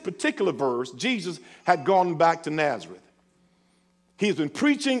 this particular verse, Jesus had gone back to Nazareth. He's been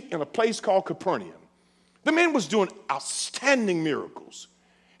preaching in a place called Capernaum, The man was doing outstanding miracles.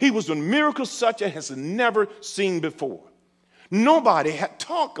 He was doing miracles such as has never seen before. Nobody had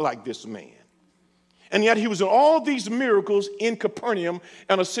talked like this man. And yet he was doing all these miracles in Capernaum,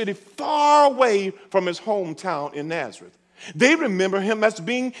 in a city far away from his hometown in Nazareth. They remember him as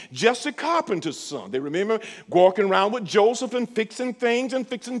being just a carpenter's son. They remember walking around with Joseph and fixing things and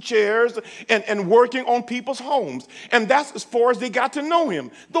fixing chairs and working on people's homes. And that's as far as they got to know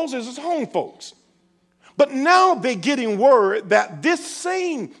him. Those are his home folks. But now they're getting word that this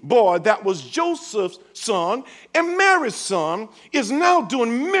same boy that was Joseph's son and Mary's son is now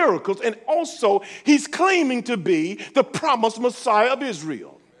doing miracles, and also he's claiming to be the promised Messiah of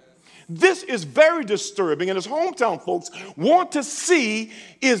Israel. This is very disturbing, and his hometown folks want to see,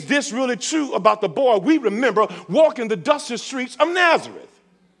 is this really true about the boy we remember walking the dusty streets of Nazareth?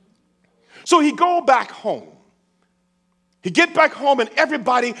 So he go back home. He get back home, and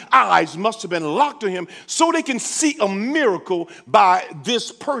everybody's eyes must have been locked to him so they can see a miracle by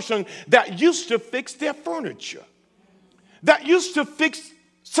this person that used to fix their furniture, that used to fix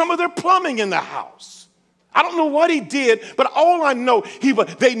some of their plumbing in the house. I don't know what he did, but all I know,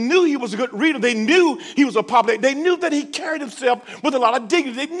 they knew he was a good reader. They knew he was a popular. They knew that he carried himself with a lot of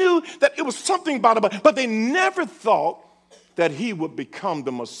dignity. They knew that it was something about him, but they never thought that he would become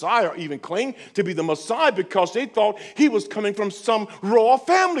the Messiah, or even claim to be the Messiah, because they thought he was coming from some royal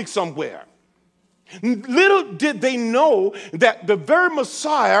family somewhere. Little did they know that the very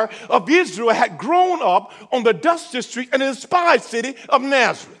Messiah of Israel had grown up on the dusty street in the despised city of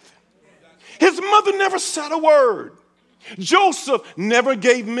Nazareth. His mother never said a word. Joseph never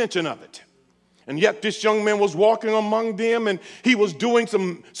gave mention of it. And yet this young man was walking among them, and he was doing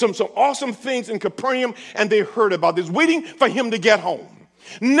some awesome things in Capernaum, and they heard about this, waiting for him to get home.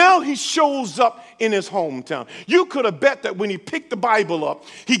 Now he shows up in his hometown. You could have bet that when he picked the Bible up,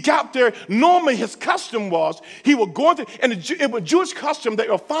 he got there. Normally his custom was he would go into, and it was Jewish custom that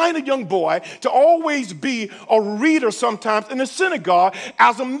you'll find a young boy to always be a reader sometimes in the synagogue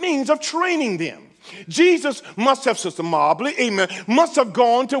as a means of training them. Jesus must have, Sister Mobley, amen, must have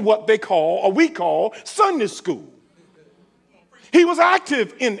gone to what they call, or we call, Sunday school. He was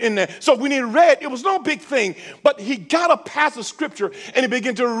active in that. So when he read, it was no big thing, but he got a passage of scripture and he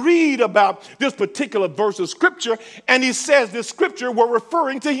began to read about this particular verse of scripture, and he says this scripture were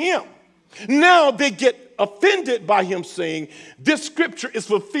referring to him. Now they get offended by him saying, this scripture is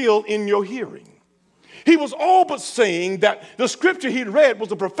fulfilled in your hearing. He was all but saying that the scripture he read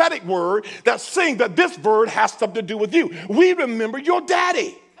was a prophetic word that's saying that this word has something to do with you. We remember your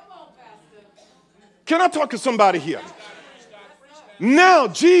daddy. Come on, Pastor. Can I talk to somebody here? Now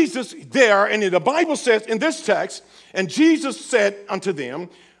Jesus there, and the Bible says in this text, and Jesus said unto them,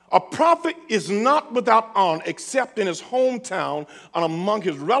 a prophet is not without honor except in his hometown and among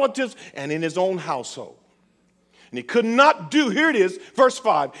his relatives and in his own household. And he could not do, here it is, verse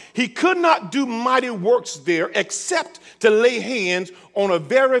 5, he could not do mighty works there except to lay hands on a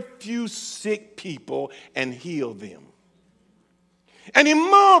very few sick people and heal them. And he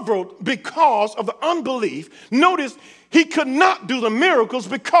marveled because of the unbelief. Notice, he could not do the miracles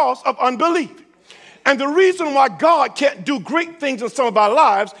because of unbelief. And the reason why God can't do great things in some of our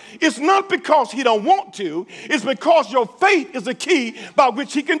lives is not because he don't want to, it's because your faith is the key by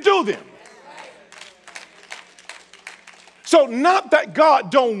which he can do them. So not that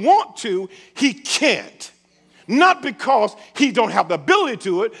God don't want to, he can't. Not because he don't have the ability to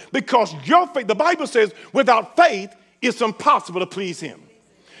do it, because your faith, the Bible says, without faith, it's impossible to please him.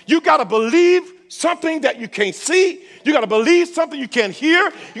 You got to believe something that you can't see. You got to believe something you can't hear.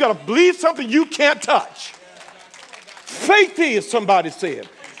 You got to believe something you can't touch. Faith is, somebody said,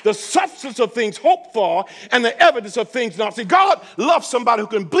 the substance of things hoped for and the evidence of things not seen. God loves somebody who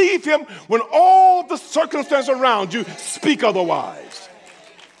can believe him when all the circumstances around you speak otherwise.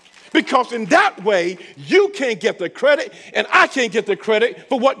 Because in that way, you can't get the credit and I can't get the credit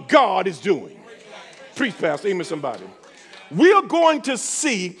for what God is doing. Preach, Pastor. Amen, somebody. We are going to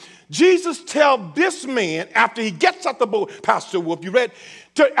see Jesus tell this man after he gets out the boat, Pastor Wolf, you read,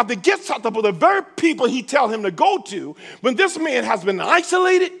 after he gets out the boat, the very people he tell him to go to, when this man has been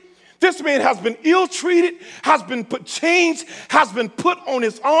isolated, this man has been ill-treated, has been put chains, has been put on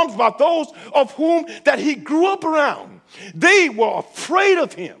his arms by those of whom that he grew up around. They were afraid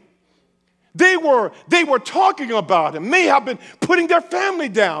of him. They were talking about him, may have been putting their family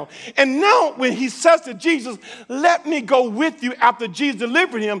down. And now when he says to Jesus, let me go with you after Jesus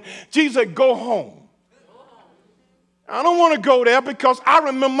delivered him, Jesus said, go home. I don't want to go there because I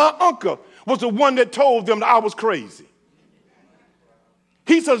remember my uncle was the one that told them that I was crazy.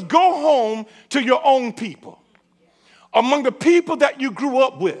 He says, go home to your own people, among the people that you grew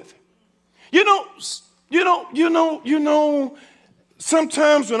up with. You know, You know,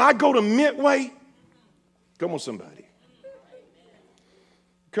 sometimes when I go to Midway, come on, somebody.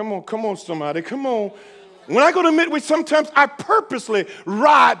 Come on, somebody. Come on. When I go to Midway, sometimes I purposely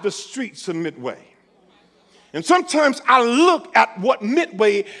ride the streets of Midway. And sometimes I look at what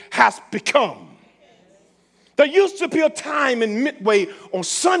Midway has become. There used to be a time in Midway on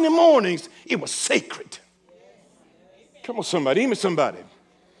Sunday mornings, it was sacred. Come on, somebody. Amen, somebody.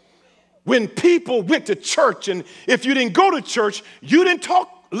 When people went to church, and if you didn't go to church, you didn't talk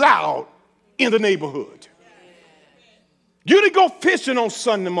loud in the neighborhood. You didn't go fishing on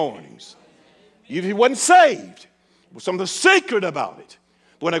Sunday mornings. If you wasn't saved, there was something sacred about it.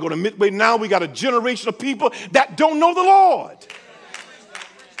 But when I go to Midway now, we got a generation of people that don't know the Lord.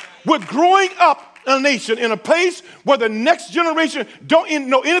 We're growing up in a nation, in a place where the next generation don't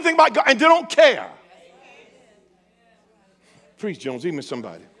know anything about God and they don't care. Preach, Jones, amen,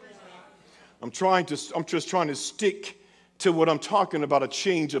 somebody. I'm just trying to stick to what I'm talking about, a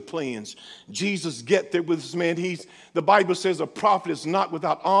change of plans. Jesus get there with this man. The Bible says a prophet is not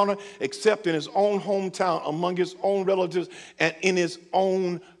without honor except in his own hometown, among his own relatives, and in his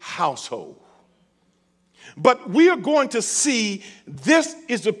own household. But we are going to see this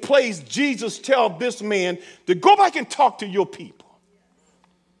is the place Jesus tells this man to go back and talk to your people.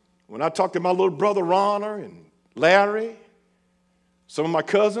 When I talk to my little brother Ronner and Larry, some of my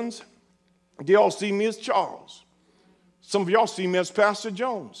cousins, they all see me as Charles. Some of y'all see me as Pastor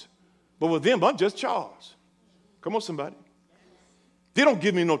Jones. But with them, I'm just Charles. Come on, somebody. They don't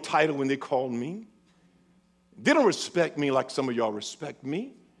give me no title when they call me. They don't respect me like some of y'all respect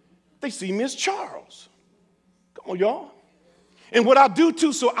me. They see me as Charles. Come on, y'all. And what I do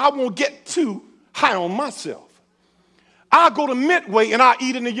too, so I won't get too high on myself, I go to Midway and I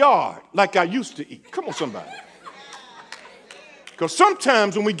eat in the yard like I used to eat. Come on, somebody. Because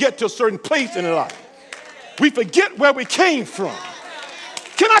sometimes when we get to a certain place in life, we forget where we came from.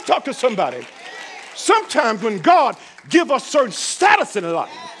 Can I talk to somebody? Sometimes when God gives us certain status in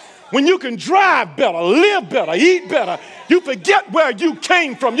life, when you can drive better, live better, eat better, you forget where you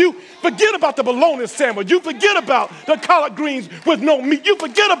came from. You forget about the bologna sandwich. You forget about the collard greens with no meat. You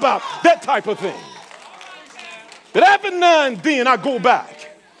forget about that type of thing. But every now and then I go back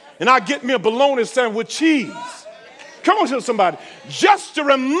and I get me a bologna sandwich with cheese. Come on, tell somebody. Just to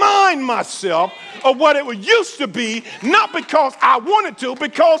remind myself of what it used to be, not because I wanted to,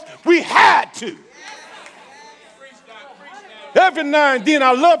 because we had to. Every now and then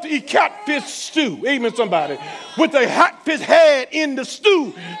I love to eat catfish stew. Amen, somebody. With the catfish head in the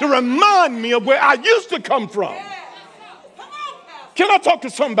stew to remind me of where I used to come from. Can I talk to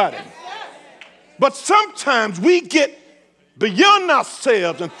somebody? But sometimes we get beyond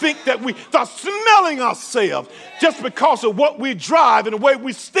ourselves and think that we start smelling ourselves just because of what we drive and the way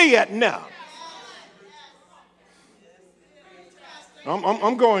we stay at now.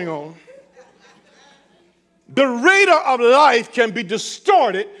 I'm going on. The radar of life can be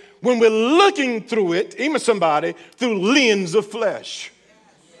distorted when we're looking through it, amen somebody, through lens of flesh.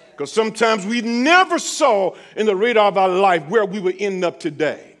 Because sometimes we never saw in the radar of our life where we would end up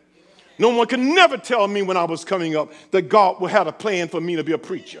today. No one could never tell me when I was coming up that God had a plan for me to be a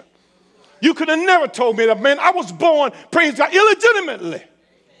preacher. You could have never told me that, man, I was born, praise God, illegitimately,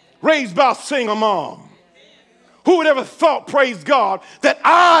 raised by a single mom. Who would ever thought, praise God, that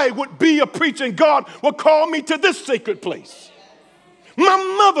I would be a preacher and God would call me to this sacred place? My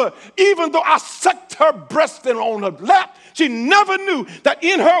mother, even though I sucked her breast in on her lap, she never knew that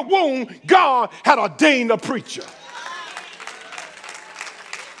in her womb, God had ordained a preacher.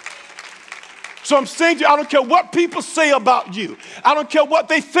 So I'm saying to you, I don't care what people say about you. I don't care what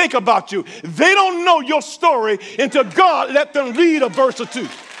they think about you. They don't know your story until God let them read a verse or two.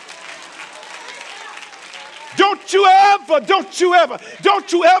 Don't you ever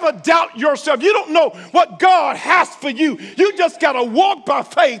doubt yourself. You don't know what God has for you. You just got to walk by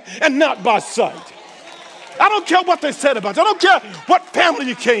faith and not by sight. I don't care what they said about you. I don't care what family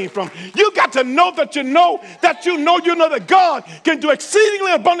you came from. You got to know that you know that God can do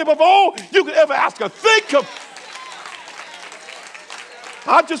exceedingly abundantly above all you could ever ask or think of.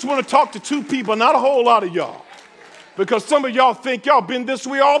 I just want to talk to two people, not a whole lot of y'all, because some of y'all think y'all been this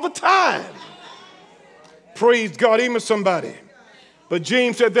way all the time. Praise God, amen somebody. But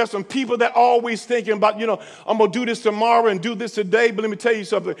James said there's some people that always thinking about, I'm going to do this tomorrow and do this today. But let me tell you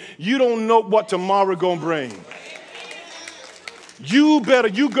something. You don't know what tomorrow going to bring. You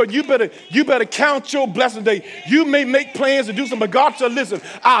better count your blessing day. You may make plans to do something, but God said, listen,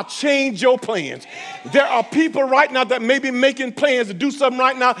 I'll change your plans. There are people right now that may be making plans to do something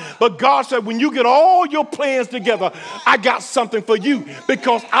right now, but God said, when you get all your plans together, I got something for you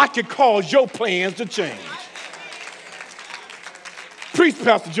because I can cause your plans to change. Preach,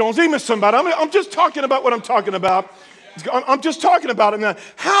 Pastor Jones. Amen, somebody. I'm just talking about what I'm talking about. I'm just talking about it now.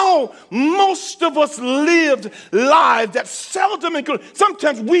 How most of us lived lives that seldom included.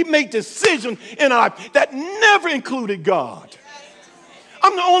 Sometimes we make decisions in our life that never included God.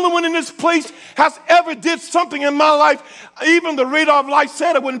 I'm the only one in this place has ever did something in my life. Even the radar of life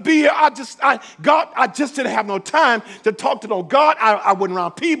said I wouldn't be here. I just didn't have no time to talk to no God. I wasn't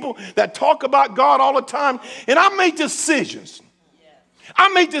around people that talk about God all the time. And I made decisions. I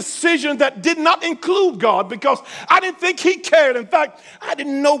made decisions that did not include God because I didn't think he cared. In fact, I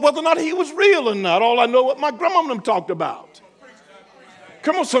didn't know whether or not he was real or not. All I know what my grandmama talked about.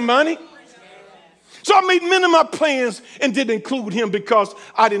 Come on, somebody. So I made many of my plans and didn't include him because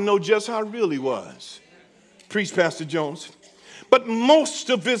I didn't know just how real he was. Preach, Pastor Jones. But most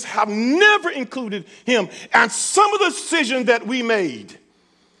of us have never included him. And some of the decisions that we made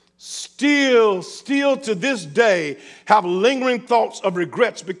still to this day have lingering thoughts of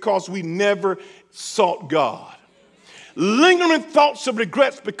regrets because we never sought God. Lingering thoughts of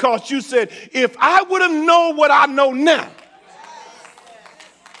regrets because you said, if I would have known what I know now,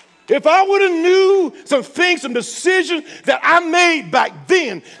 if I would have knew some things, some decisions that I made back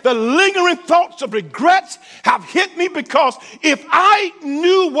then, the lingering thoughts of regrets have hit me because if I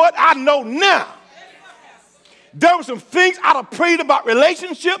knew what I know now, there were some things I'd have prayed about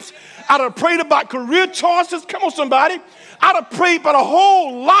relationships. I'd have prayed about career choices. Come on, somebody. I'd have prayed about a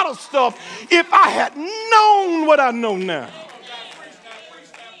whole lot of stuff if I had known what I know now.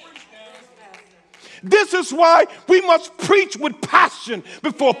 This is why we must preach with passion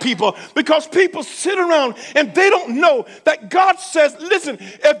before people, because people sit around and they don't know that God says, listen,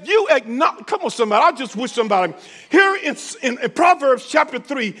 if you acknowledge, come on, somebody. I just wish somebody. Here in Proverbs chapter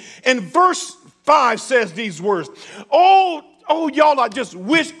 3 and verse 5 says these words. Oh, y'all, I just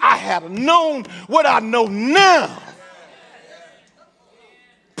wish I had known what I know now.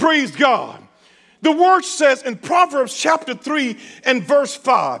 Praise God. The word says in Proverbs chapter 3 and verse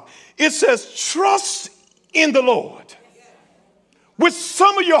 5, it says, trust in the Lord with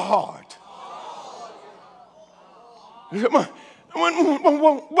some of your heart.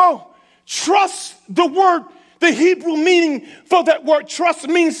 Whoa. Trust, the word, the Hebrew meaning for that word trust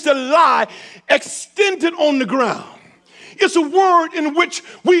means to lie extended on the ground. It's a word in which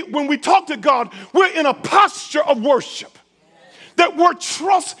when we talk to God, we're in a posture of worship. That word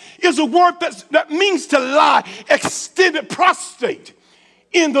trust is a word that means to lie extended, prostrate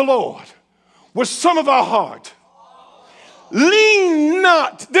in the Lord with some of our heart. Lean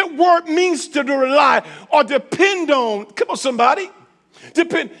not. That word means to rely or depend on. Come on, somebody.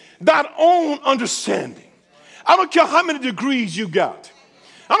 Depend thy own understanding. I don't care how many degrees you got.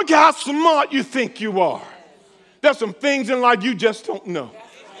 I don't care how smart you think you are. There's some things in life you just don't know.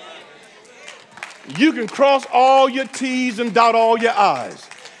 You can cross all your T's and dot all your I's.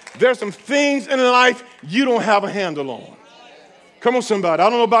 There's some things in life you don't have a handle on. Come on, somebody. I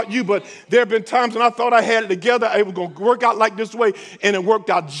don't know about you, but there have been times when I thought I had it together. It was going to work out like this way, and it worked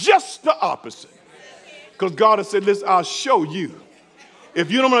out just the opposite. Because God has said, listen, I'll show you.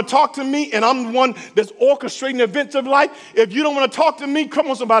 If you don't want to talk to me, and I'm the one that's orchestrating the events of life, if you don't want to talk to me, come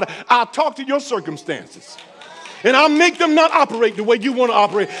on, somebody, I'll talk to your circumstances. And I'll make them not operate the way you want to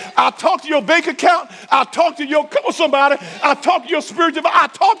operate. I'll talk to your bank account. I'll talk to your, come on, somebody. I'll talk to your spiritual. I'll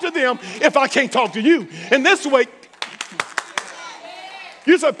talk to them if I can't talk to you. And this way,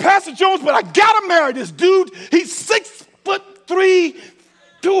 you said, Pastor Jones, but I got to marry this dude. He's 6'3",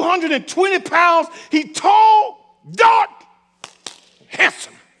 220 pounds. He's tall, dark,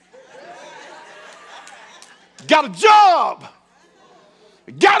 handsome. Got a job.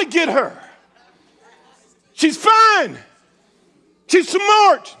 Got to get her. She's fine. She's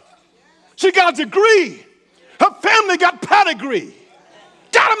smart. She got a degree. Her family got pedigree.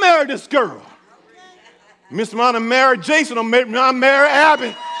 Got to marry this girl. Mr. Mona married Jason. I'm marry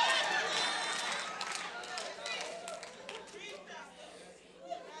Abby.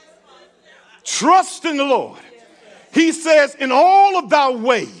 Trust in the Lord. He says, in all of thy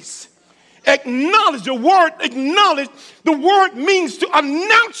ways, acknowledge. The word acknowledge, the word means to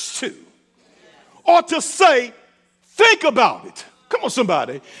announce to. Or to say, think about it. Come on,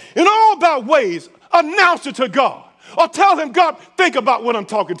 somebody. In all thy ways, announce it to God. Or tell him, God, think about what I'm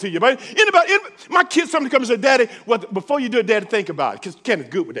talking to you about. My kids sometimes come and say, Daddy, well, before you do it, Daddy, think about it. Because Ken is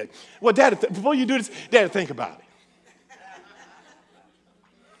good with that. Well, Daddy, before you do this, Daddy, think about it.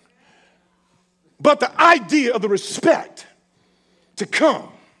 But the idea of the respect to come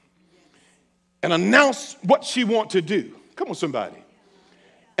and announce what she wants to do. Come on, somebody.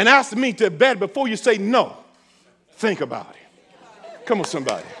 And ask me to bed before you say no. Think about it. Come on,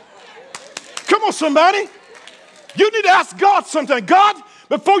 somebody. Come on, somebody. You need to ask God something. God,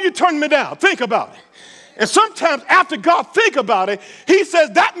 before you turn me down, think about it. And sometimes after God think about it, he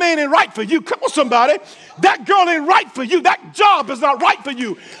says, that man ain't right for you. Come on, somebody. That girl ain't right for you. That job is not right for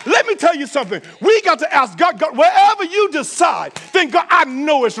you. Let me tell you something. We got to ask God, wherever you decide, then God, I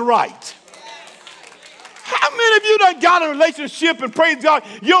know it's right. How many of you done got in a relationship and praise God,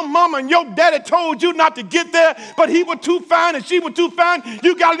 your mama and your daddy told you not to get there, but he was too fine and she was too fine.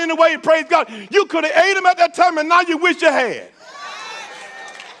 You got it in the way and praise God. You could have ate him at that time and now you wish you had.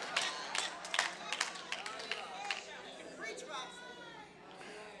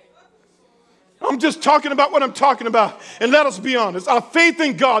 I'm just talking about what I'm talking about. And let us be honest. Our faith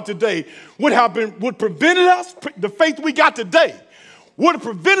in God today would prevented us, the faith we got today, would have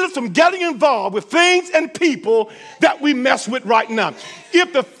prevented us from getting involved with things and people that we mess with right now.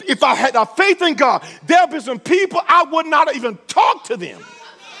 If I had our faith in God, there'd be some people I would not even talk to them.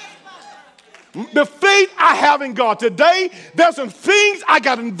 The faith I have in God today, there's some things I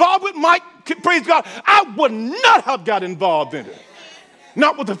got involved with, Mike, praise God, I would not have got involved in it.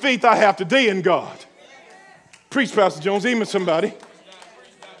 Not with the faith I have today in God. Preach, Pastor Jones, amen, somebody.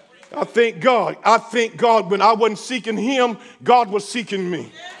 I thank God when I wasn't seeking him, God was seeking me.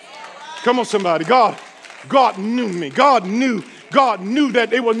 Come on, somebody. God knew me. God knew that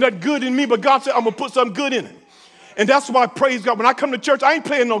there was not good in me, but God said, I'm going to put some good in it. And that's why, praise God, when I come to church, I ain't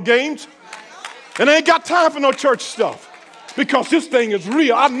playing no games. And I ain't got time for no church stuff. Because this thing is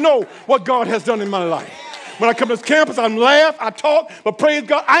real. I know what God has done in my life. When I come to this campus, I laugh, I talk, but praise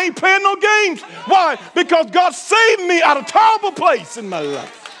God, I ain't playing no games. Why? Because God saved me out of a terrible place in my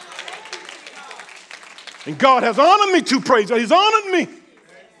life. And God has honored me too, praise God. He's honored me.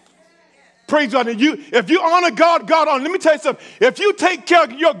 Praise God. And if you honor God, God honor. Let me tell you something. If you take care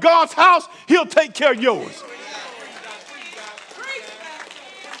of your God's house, he'll take care of yours.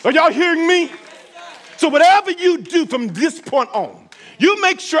 Are y'all hearing me? So whatever you do from this point on, you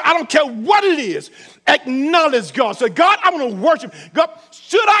make sure, I don't care what it is, acknowledge God. Say, God, I want to worship. God,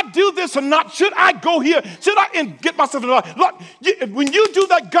 should I do this or not? Should I go here? Should I get myself in the line? Look, when you do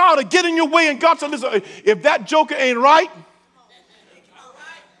that, God will get in your way. And God said, listen, if that joker ain't right,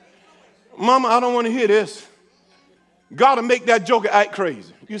 Mama, I don't want to hear this. God will make that joker act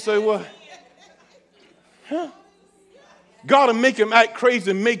crazy. You say, what? Huh? God will make him act crazy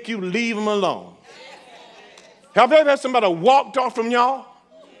and make you leave him alone. Have you ever had somebody walked off from y'all?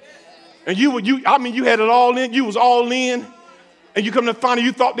 And you had it all in. You was all in. And you come to find out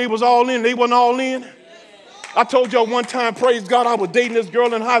you thought they was all in. They wasn't all in. I told y'all one time, praise God, I was dating this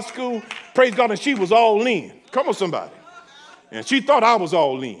girl in high school. Praise God, and she was all in. Come on, somebody. And she thought I was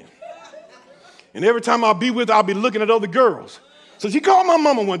all in. And every time I'll be with her, I'll be looking at other girls. So she called my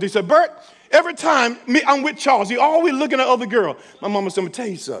mama one day. She said, Bert, every time I'm with Charles, he always looking at other girl. My mama said, I'm going to tell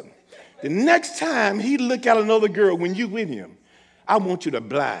you something. The next time he look at another girl when you with him, I want you to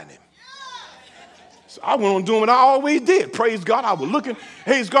blind him. So I went on doing what I always did. Praise God. I was looking.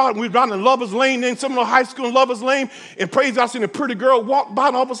 Praise God. We were down in Lover's Lane, in some of the high school in Lover's Lane. And praise God, I seen a pretty girl walk by,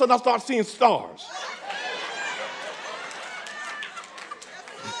 and all of a sudden I started seeing stars.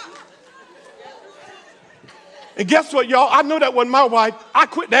 And guess what, y'all? I know that wasn't my wife. I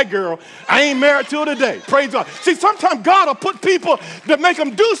quit that girl. I ain't married till today. Praise God. See, sometimes God will put people that make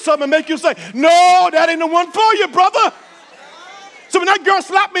them do something and make you say, no, that ain't the one for you, brother. So when that girl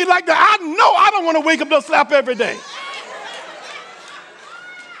slapped me like that, I know I don't want to wake up to slap every day.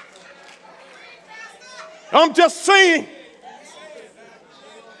 I'm just saying.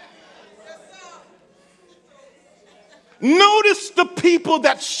 Notice the people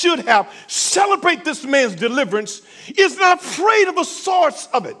that should have celebrate this man's deliverance is not afraid of the source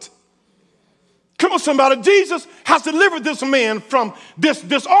of it. Come on, somebody. Jesus has delivered this man from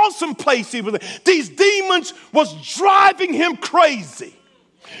this awesome place he was in. These demons was driving him crazy.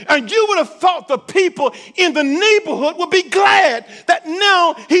 And you would have thought the people in the neighborhood would be glad that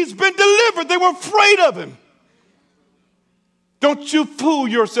now he's been delivered. They were afraid of him. Don't you fool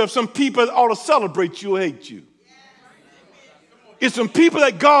yourself. Some people ought to celebrate you or hate you. It's some people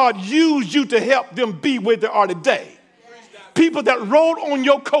that God used you to help them be where they are today. People that rode on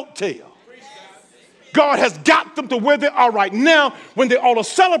your coattail. God has got them to where they are right now when they ought to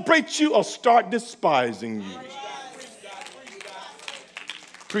celebrate you or start despising you.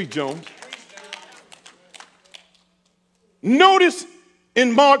 Preach, Jones. Notice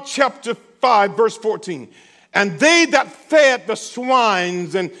in Mark chapter 5, verse 14. And they that fed the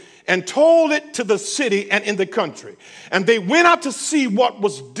swines and and told it to the city and in the country. And they went out to see what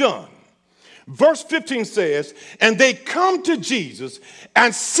was done. Verse 15 says, and they come to Jesus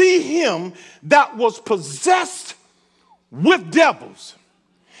and see him that was possessed with devils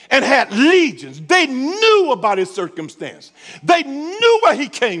and had legions. They knew about his circumstance. They knew where he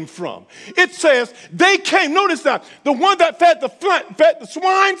came from. It says they came. Notice that the one that fed the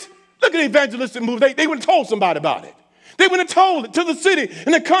swines. Look at the evangelistic move. They went and told somebody about it. They went and told it to the city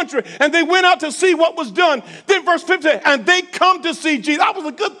and the country, and they went out to see what was done. Then verse 15, and they come to see Jesus. That was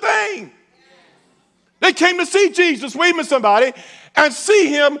a good thing. They came to see Jesus, wait a minute, somebody, and see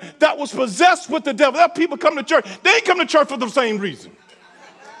him that was possessed with the devil. There are people come to church. They ain't come to church for the same reason.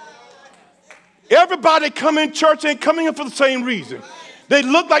 Everybody come in church ain't coming in for the same reason. They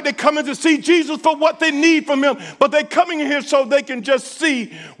look like they're coming to see Jesus for what they need from him, but they're coming in here so they can just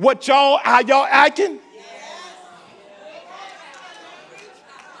see what how y'all acting.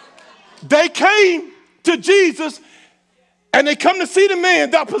 They came to Jesus and they come to see the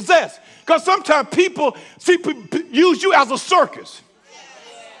man that possessed. Because sometimes people use you as a circus.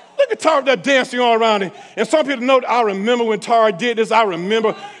 Look at Tara there dancing all around it. And some people know, I remember when Tara did this. I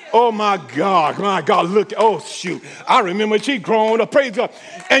remember, oh my God, look, oh shoot. I remember she grown up, praise God.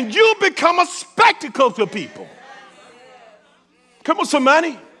 And you become a spectacle to people. Come on,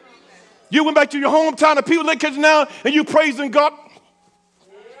 somebody. You went back to your hometown and people look at you now and you praising God.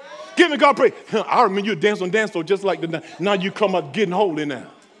 Giving God praise. I remember you danced on dance floor just like that. Now you come up getting holy now.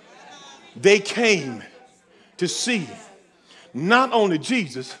 They came to see not only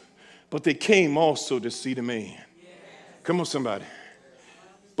Jesus, but they came also to see the man. Come on, somebody.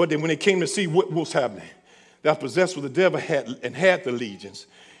 But then when they came to see what was happening, that possessed with the devil had the legions,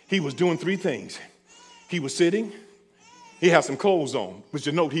 he was doing three things. He was sitting, he had some clothes on, which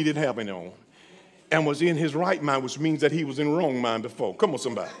you note he didn't have any on, and was in his right mind, which means that he was in the wrong mind before. Come on,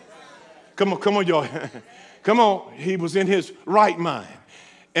 somebody. Come on, y'all. Come on. He was in his right mind.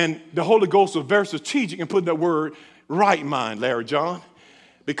 And the Holy Ghost was very strategic in putting that word right mind, Larry John,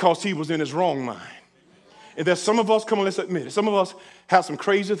 because he was in his wrong mind. And there's some of us, come on, let's admit it, some of us have some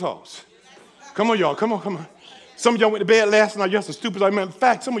crazy thoughts. Come on, y'all, come on. Some of y'all went to bed last night, you have some stupid ideas. In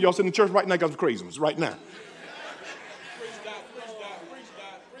fact, some of y'all sitting in church right now got some crazy ones right now.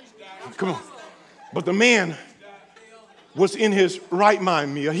 Come on. But the man was in his right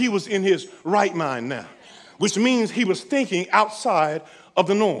mind, Mia. He was in his right mind now, which means he was thinking outside of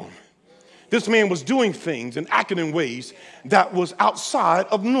the norm. This man was doing things and acting in ways that was outside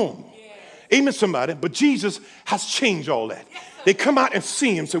of normal. Amen, somebody. But Jesus has changed all that. They come out and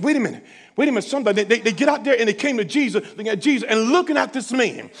see him, say, wait a minute, somebody. They get out there and they came to Jesus, looking at Jesus and looking at this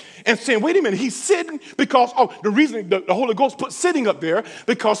man and saying, wait a minute, he's sitting because, the reason the Holy Ghost put sitting up there,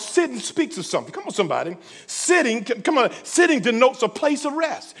 because sitting speaks of something. Come on, somebody. Sitting denotes a place of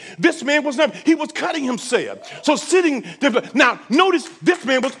rest. This man was cutting himself. So sitting, now notice this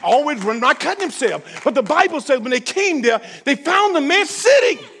man was always running around cutting himself. But the Bible says when they came there, they found the man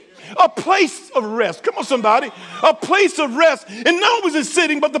sitting. A place of rest. Come on, somebody. A place of rest. And not only was he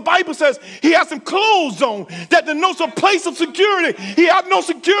sitting, but the Bible says he had some clothes on that denotes a place of security. He had no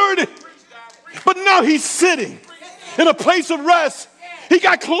security. But now he's sitting in a place of rest. He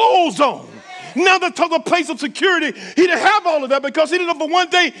got clothes on. Now that talk a place of security, he didn't have all of that because he didn't know from one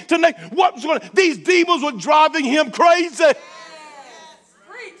day to the next what was going on. These demons were driving him crazy.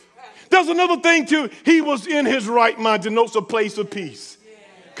 There's another thing too. He was in his right mind, denotes a place of peace.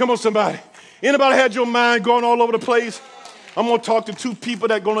 Come on, somebody. Anybody had your mind going all over the place? I'm going to talk to two people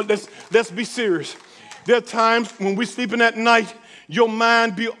that going to, let's be serious. There are times when we're sleeping at night, your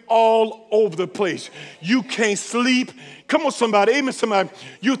mind be all over the place. You can't sleep. Come on, somebody. Amen, somebody.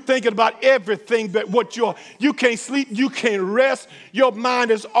 You're thinking about everything but you can't sleep. You can't rest. Your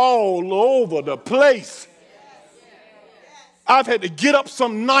mind is all over the place. I've had to get up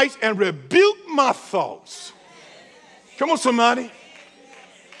some nights and rebuke my thoughts. Come on, somebody.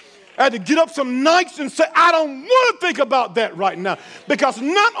 I had to get up some nights and say, I don't want to think about that right now. Because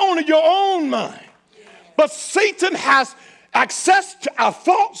not only your own mind, but Satan has access to our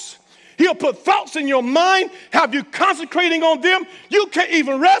thoughts. He'll put thoughts in your mind, have you concentrating on them. You can't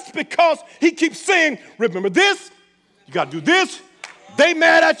even rest because he keeps saying, remember this, you got to do this. They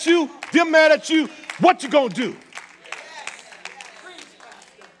mad at you, them mad at you. What you going to do?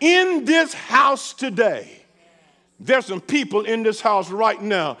 In this house today, there's some people in this house right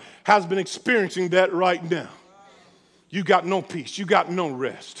now has been experiencing that right now. You got no peace. You got no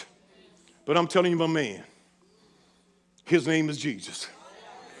rest. But I'm telling you, my man, his name is Jesus.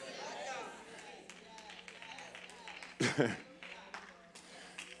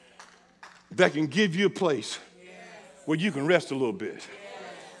 That can give you a place where you can rest a little bit.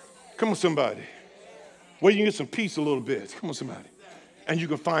 Come on, somebody. Where you can get some peace a little bit. Come on, somebody. And you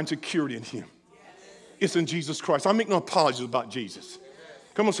can find security in him. It's in Jesus Christ. I make no apologies about Jesus.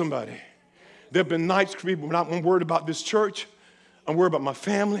 Come on, somebody. There have been nights, people, when I'm worried about this church. I'm worried about my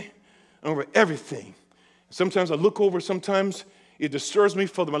family. I'm worried about everything. Sometimes I look over, sometimes it disturbs me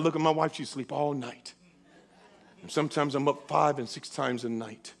further. When I look at my wife, she sleeps all night. And sometimes I'm up 5 and 6 times a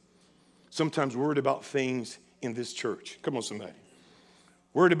night. Sometimes worried about things in this church. Come on, somebody.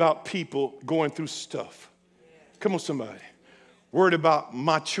 Worried about people going through stuff. Come on, somebody. Worried about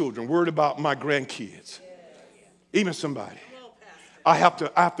my children. Worried about my grandkids. Even somebody. I have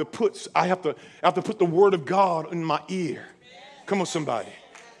to put the word of God in my ear. Come on, somebody.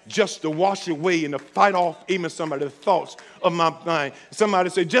 Just to wash away and to fight off, even somebody, the thoughts of my mind. Somebody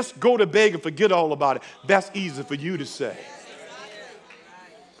say, just go to bed and forget all about it. That's easy for you to say.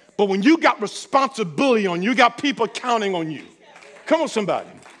 But when you got responsibility on you, got people counting on you. Come on, somebody.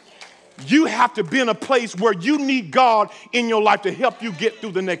 You have to be in a place where you need God in your life to help you get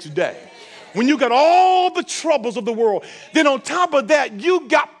through the next day. When you got all the troubles of the world, then on top of that, you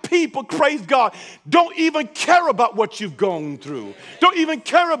got people, praise God, don't even care about what you've gone through. Don't even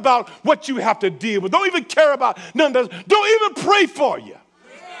care about what you have to deal with. Don't even care about none of this. Don't even pray for you.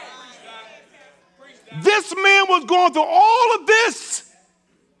 This man was going through all of this.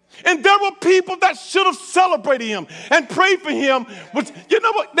 And there were people that should have celebrated him and prayed for him. But you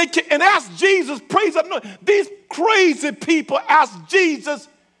know what? They can, and asked Jesus, praise him. No, these crazy people asked Jesus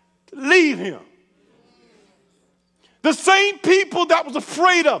to leave him. The same people that was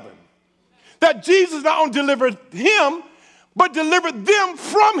afraid of him. That Jesus not only delivered him, but delivered them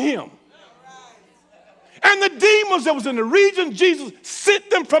from him. And the demons that was in the region, Jesus sent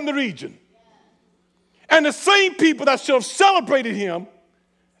them from the region. And the same people that should have celebrated him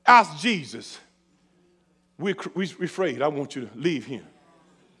asked Jesus, we're afraid. I want you to leave him.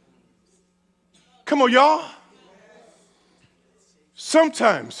 Come on, y'all.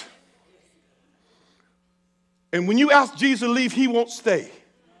 Sometimes, and when you ask Jesus to leave, he won't stay.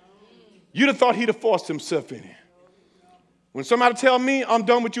 You'd have thought he'd have forced himself in it. When somebody tell me I'm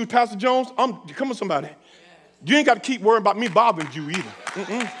done with you, Pastor Jones, come on, somebody. You ain't got to keep worrying about me bothering you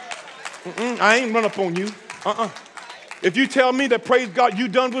either. I ain't run up on you. If you tell me that, praise God, you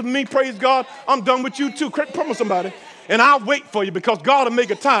done with me, praise God, I'm done with you too. Promise somebody. And I'll wait for you because God will make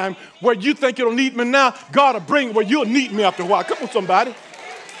a time where you think you don't need me now. God will bring it where you'll need me after a while. Come on, somebody.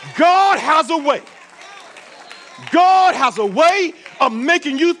 God has a way. God has a way of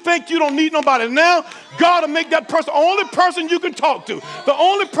making you think you don't need nobody now. God will make that person the only person you can talk to, the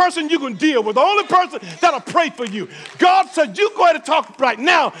only person you can deal with, the only person that'll pray for you. God said, you go ahead and talk right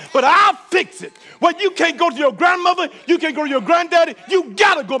now, but I'll fix it. Well, you can't go to your grandmother, you can't go to your granddaddy, you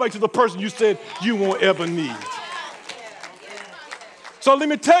got to go back to the person you said you won't ever need. So let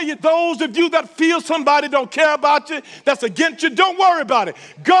me tell you, those of you that feel somebody don't care about you, that's against you, don't worry about it.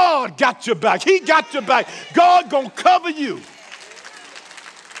 God got your back. He got your back. God gonna cover you.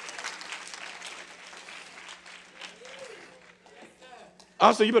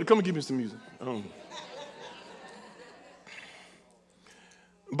 I'll say, you better come and give me some music.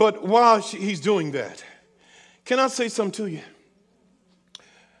 But while he's doing that, can I say something to you?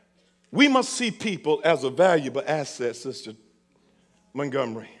 We must see people as a valuable asset, Sister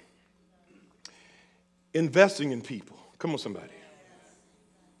Montgomery. Investing in people. Come on, somebody.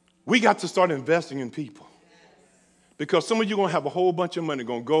 We got to start investing in people. Because some of you are going to have a whole bunch of money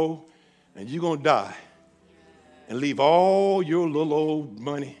going to go and you're going to die and leave all your little old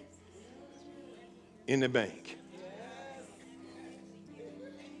money in the bank.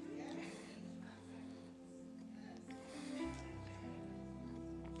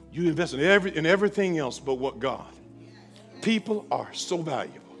 You invest in everything else but what God. People are so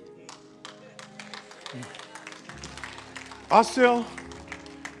valuable. Ourselves,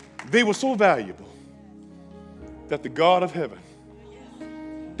 they were so valuable that the God of heaven,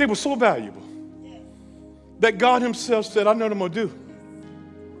 they were so valuable that God himself said, I know what I'm going to do.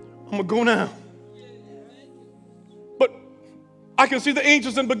 I'm going to go now. But I can see the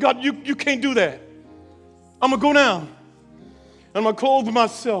angels saying, but God, you can't do that. I'm going to go now. And I'm going to clothe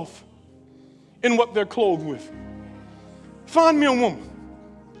myself in what they're clothed with. Find me a woman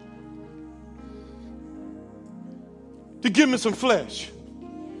to give me some flesh.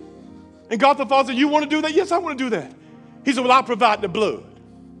 And God the Father said, you want to do that? Yes, I want to do that. He said, well, I'll provide the blood.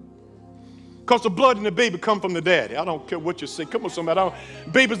 Because the blood and the baby come from the daddy. I don't care what you say. Come on, somebody.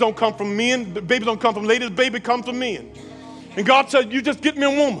 Babies don't come from men. Babies don't come from ladies. Baby comes from men. And God said, you just get me a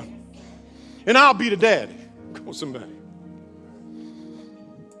woman. And I'll be the daddy. Come on, somebody.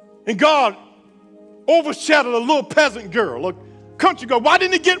 And God overshadowed a little peasant girl, a country girl. Why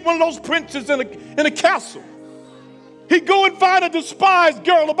didn't he get one of those princes in a castle? He'd go and find a despised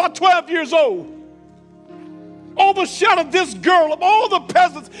girl about 12 years old. Overshadow this girl of all the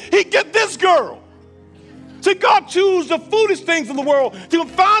peasants. He'd get this girl. See, God chooses the foolish things of the world to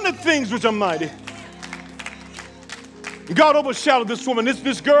confound the things which are mighty. God overshadowed this woman.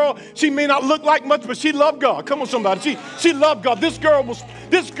 This girl, she may not look like much, but she loved God. Come on, somebody. She loved God. This girl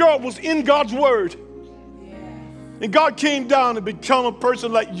was in God's word. And God came down and become a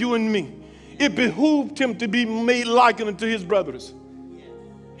person like you and me. It behooved him to be made like unto his brothers.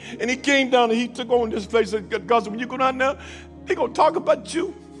 And he came down and he took on this place. And God said, when you go down there, they're going to talk about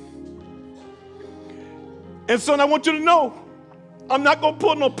you. And son, I want you to know, I'm not going to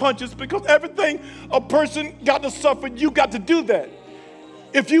pull no punches, because everything a person got to suffer, you got to do that.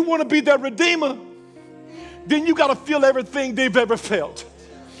 If you want to be their redeemer, then you got to feel everything they've ever felt.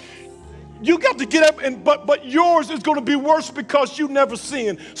 You got to get up, but yours is going to be worse because you never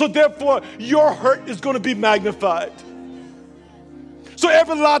sinned. So therefore, your hurt is going to be magnified. So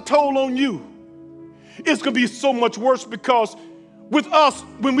every lie told on you, it's going to be so much worse, because with us,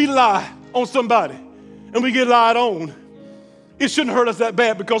 when we lie on somebody and we get lied on, it shouldn't hurt us that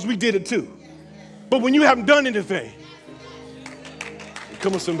bad because we did it too. But when you haven't done anything,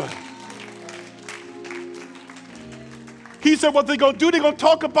 come on, somebody. He said what they're going to do, they're going to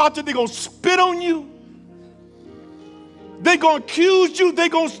talk about you, they're going to spit on you. They're going to accuse you, they're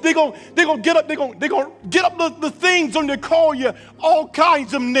going to get up, they're going to get up the things on you, call you all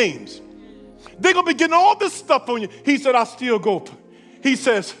kinds of names. They're going to be getting all this stuff on you. He said, I still go. He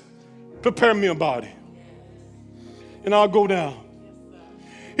says, prepare me a body, and I'll go down.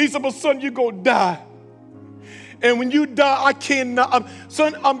 He said, but son, you're going to die. And when you die, I cannot,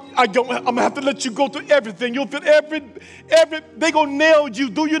 son, I'm going to have to let you go through everything. You'll feel they're going to nail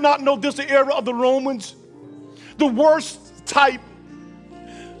you. Do you not know this is the era of the Romans? The worst type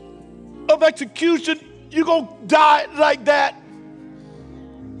of execution. You're going to die like that.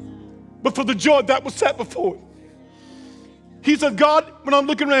 But for the joy that was set before him. He said, God, when I'm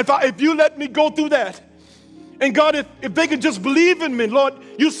looking around, if you let me go through that, and God, if they can just believe in me, Lord,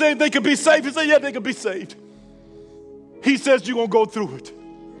 you say they can be saved. He said, yeah, they can be saved. He says you're going to go through it.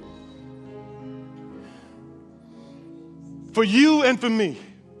 For you and for me,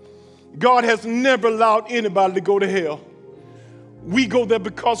 God has never allowed anybody to go to hell. We go there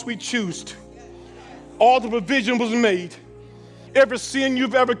because we choose to. All the provision was made. Every sin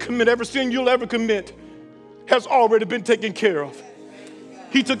you've ever committed, every sin you'll ever commit has already been taken care of.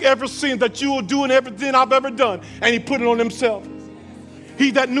 He took every sin that you will do and everything I've ever done, and he put it on himself. He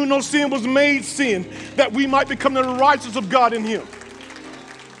that knew no sin was made sin, that we might become the righteousness of God in him.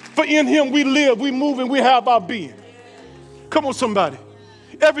 For in him we live, we move, and we have our being. Come on, somebody.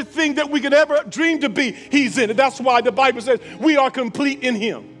 Everything that we could ever dream to be, he's in it. That's why the Bible says we are complete in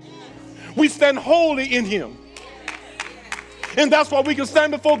him. We stand holy in him. And that's why we can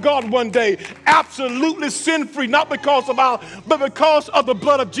stand before God one day absolutely sin-free, not because of but because of the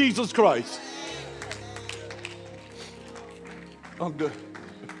blood of Jesus Christ. I'm good.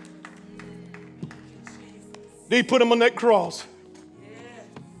 They put him on that cross.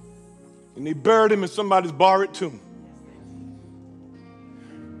 And they buried him in somebody's borrowed tomb.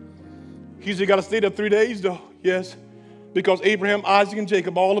 He said, you got to stay there 3 days, though. Yes. Because Abraham, Isaac, and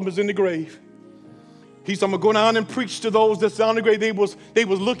Jacob, all of them is in the grave. He said, I'm going to go down and preach to those that's down the grave. They was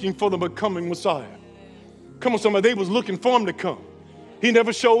looking for the becoming Messiah. Come on, somebody. They was looking for him to come. He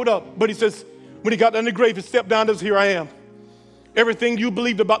never showed up. But he says, when he got down the grave, he stepped down and says, here I am. Everything you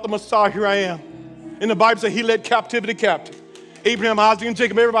believed about the Messiah, here I am. And the Bible says he led captivity captive. Abraham, Isaac, and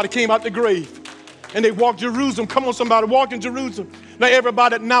Jacob, everybody came out the grave. And they walked Jerusalem. Come on, somebody, walk in Jerusalem.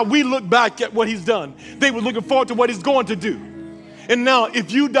 Now we look back at what he's done. They were looking forward to what he's going to do. And now,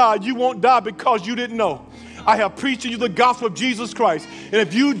 if you die, you won't die because you didn't know. I have preached to you the gospel of Jesus Christ. And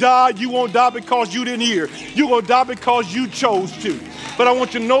if you die, you won't die because you didn't hear. You're going to die because you chose to. But I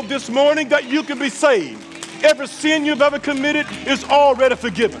want you to know this morning that you can be saved. Every sin you've ever committed is already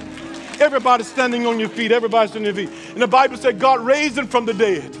forgiven. Everybody standing on your feet. Everybody standing on your feet. And the Bible said God raised him from the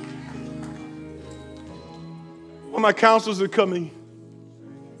dead. One of my counselors are coming.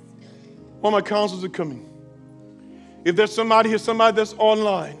 One of my counselors are coming. If there's somebody here, somebody that's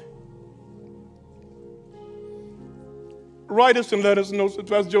online, write us and let us know. So,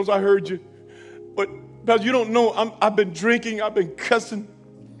 Pastor Jones, I heard you. But, Pastor, you don't know, I've been drinking, I've been cussing.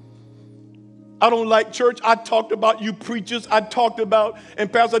 I don't like church. I talked about you preachers. I talked about,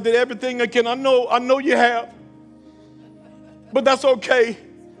 and Pastor, I did everything I can. I know you have. But that's okay.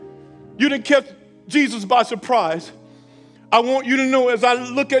 You didn't catch Jesus by surprise. I want you to know as I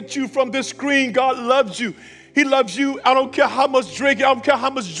look at you from this screen, God loves you. He loves you. I don't care how much drink, I don't care how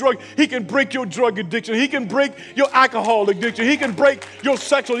much drug. He can break your drug addiction. He can break your alcohol addiction. He can break your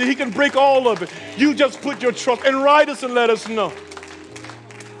sexual. He can break all of it. You just put your trust and write us and let us know.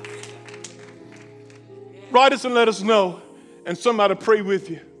 Write us and let us know. And somebody pray with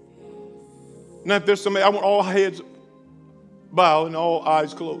you. Now, if there's somebody, I want all heads bowed and all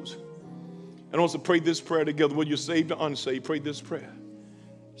eyes closed. And I want us to pray this prayer together. Whether you're saved or unsaved, pray this prayer.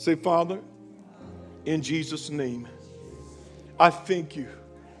 Say, Father, in Jesus' name, I thank you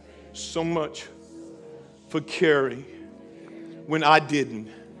so much for caring when I didn't.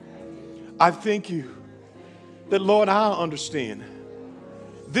 I thank you that, Lord, I understand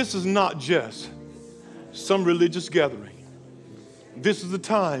this is not just some religious gathering. This is the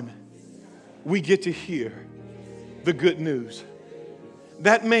time we get to hear the good news.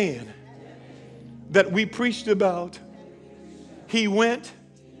 That man that we preached about, he went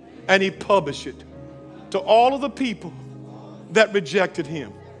and he published it to all of the people that rejected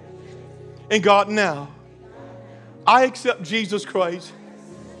him. And God, now, I accept Jesus Christ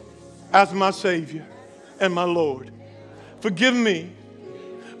as my Savior and my Lord. Forgive me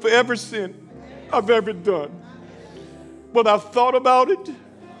for every sin I've ever done, whether I've thought about it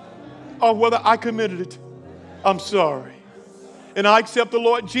or whether I committed it. I'm sorry. And I accept the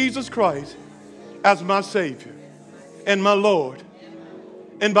Lord Jesus Christ as my Savior and my Lord.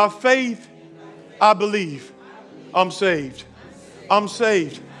 And by faith, I believe I'm saved. I'm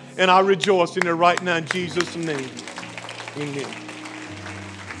saved. And I rejoice in it right now in Jesus' name. Amen.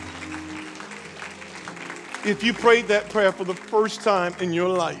 If you prayed that prayer for the first time in your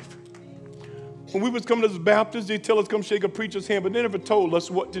life, when we was coming as Baptists, they tell us come shake a preacher's hand, but they never told us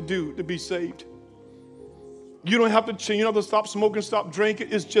what to do to be saved. You don't have to change, you don't have to stop smoking, stop drinking.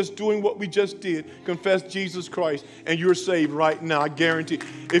 It's just doing what we just did. Confess Jesus Christ, and you're saved right now, I guarantee.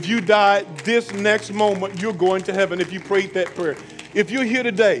 If you die this next moment, you're going to heaven if you prayed that prayer. If you're here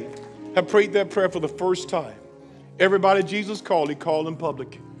today, have prayed that prayer for the first time, everybody Jesus called, he called in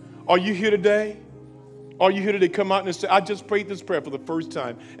public. Are you here today? Are you here today? Come out and say, I just prayed this prayer for the first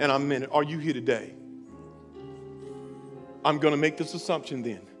time, and I meant it. Are you here today? I'm going to make this assumption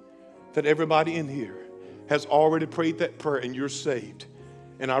then, that everybody in here has already prayed that prayer and you're saved.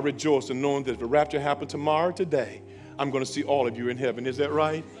 And I rejoice in knowing that if the rapture happened tomorrow, today, I'm going to see all of you in heaven. Is that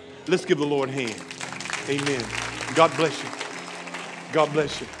right? Let's give the Lord a hand. Amen. God bless you. God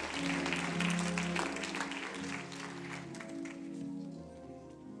bless you.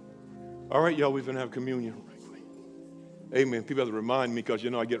 All right, y'all, we're going to have communion. Amen. People have to remind me because,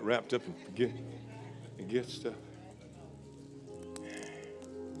 I get wrapped up and forget stuff.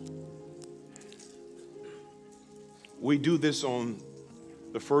 We do this on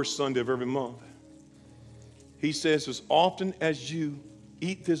the first Sunday of every month. He says, as often as you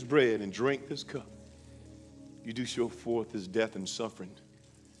eat this bread and drink this cup, you do show forth his death and suffering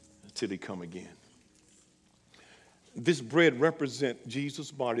until he come again. This bread represents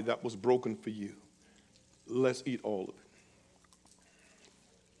Jesus' body that was broken for you. Let's eat all of it.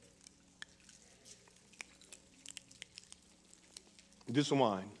 This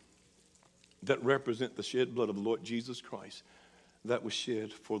wine that represents the shed blood of the Lord Jesus Christ that was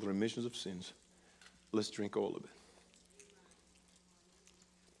shed for the remission of sins. Let's drink all of it.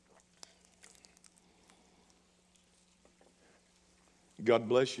 God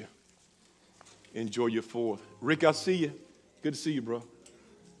bless you. Enjoy your fourth. Rick, I see you. Good to see you, bro.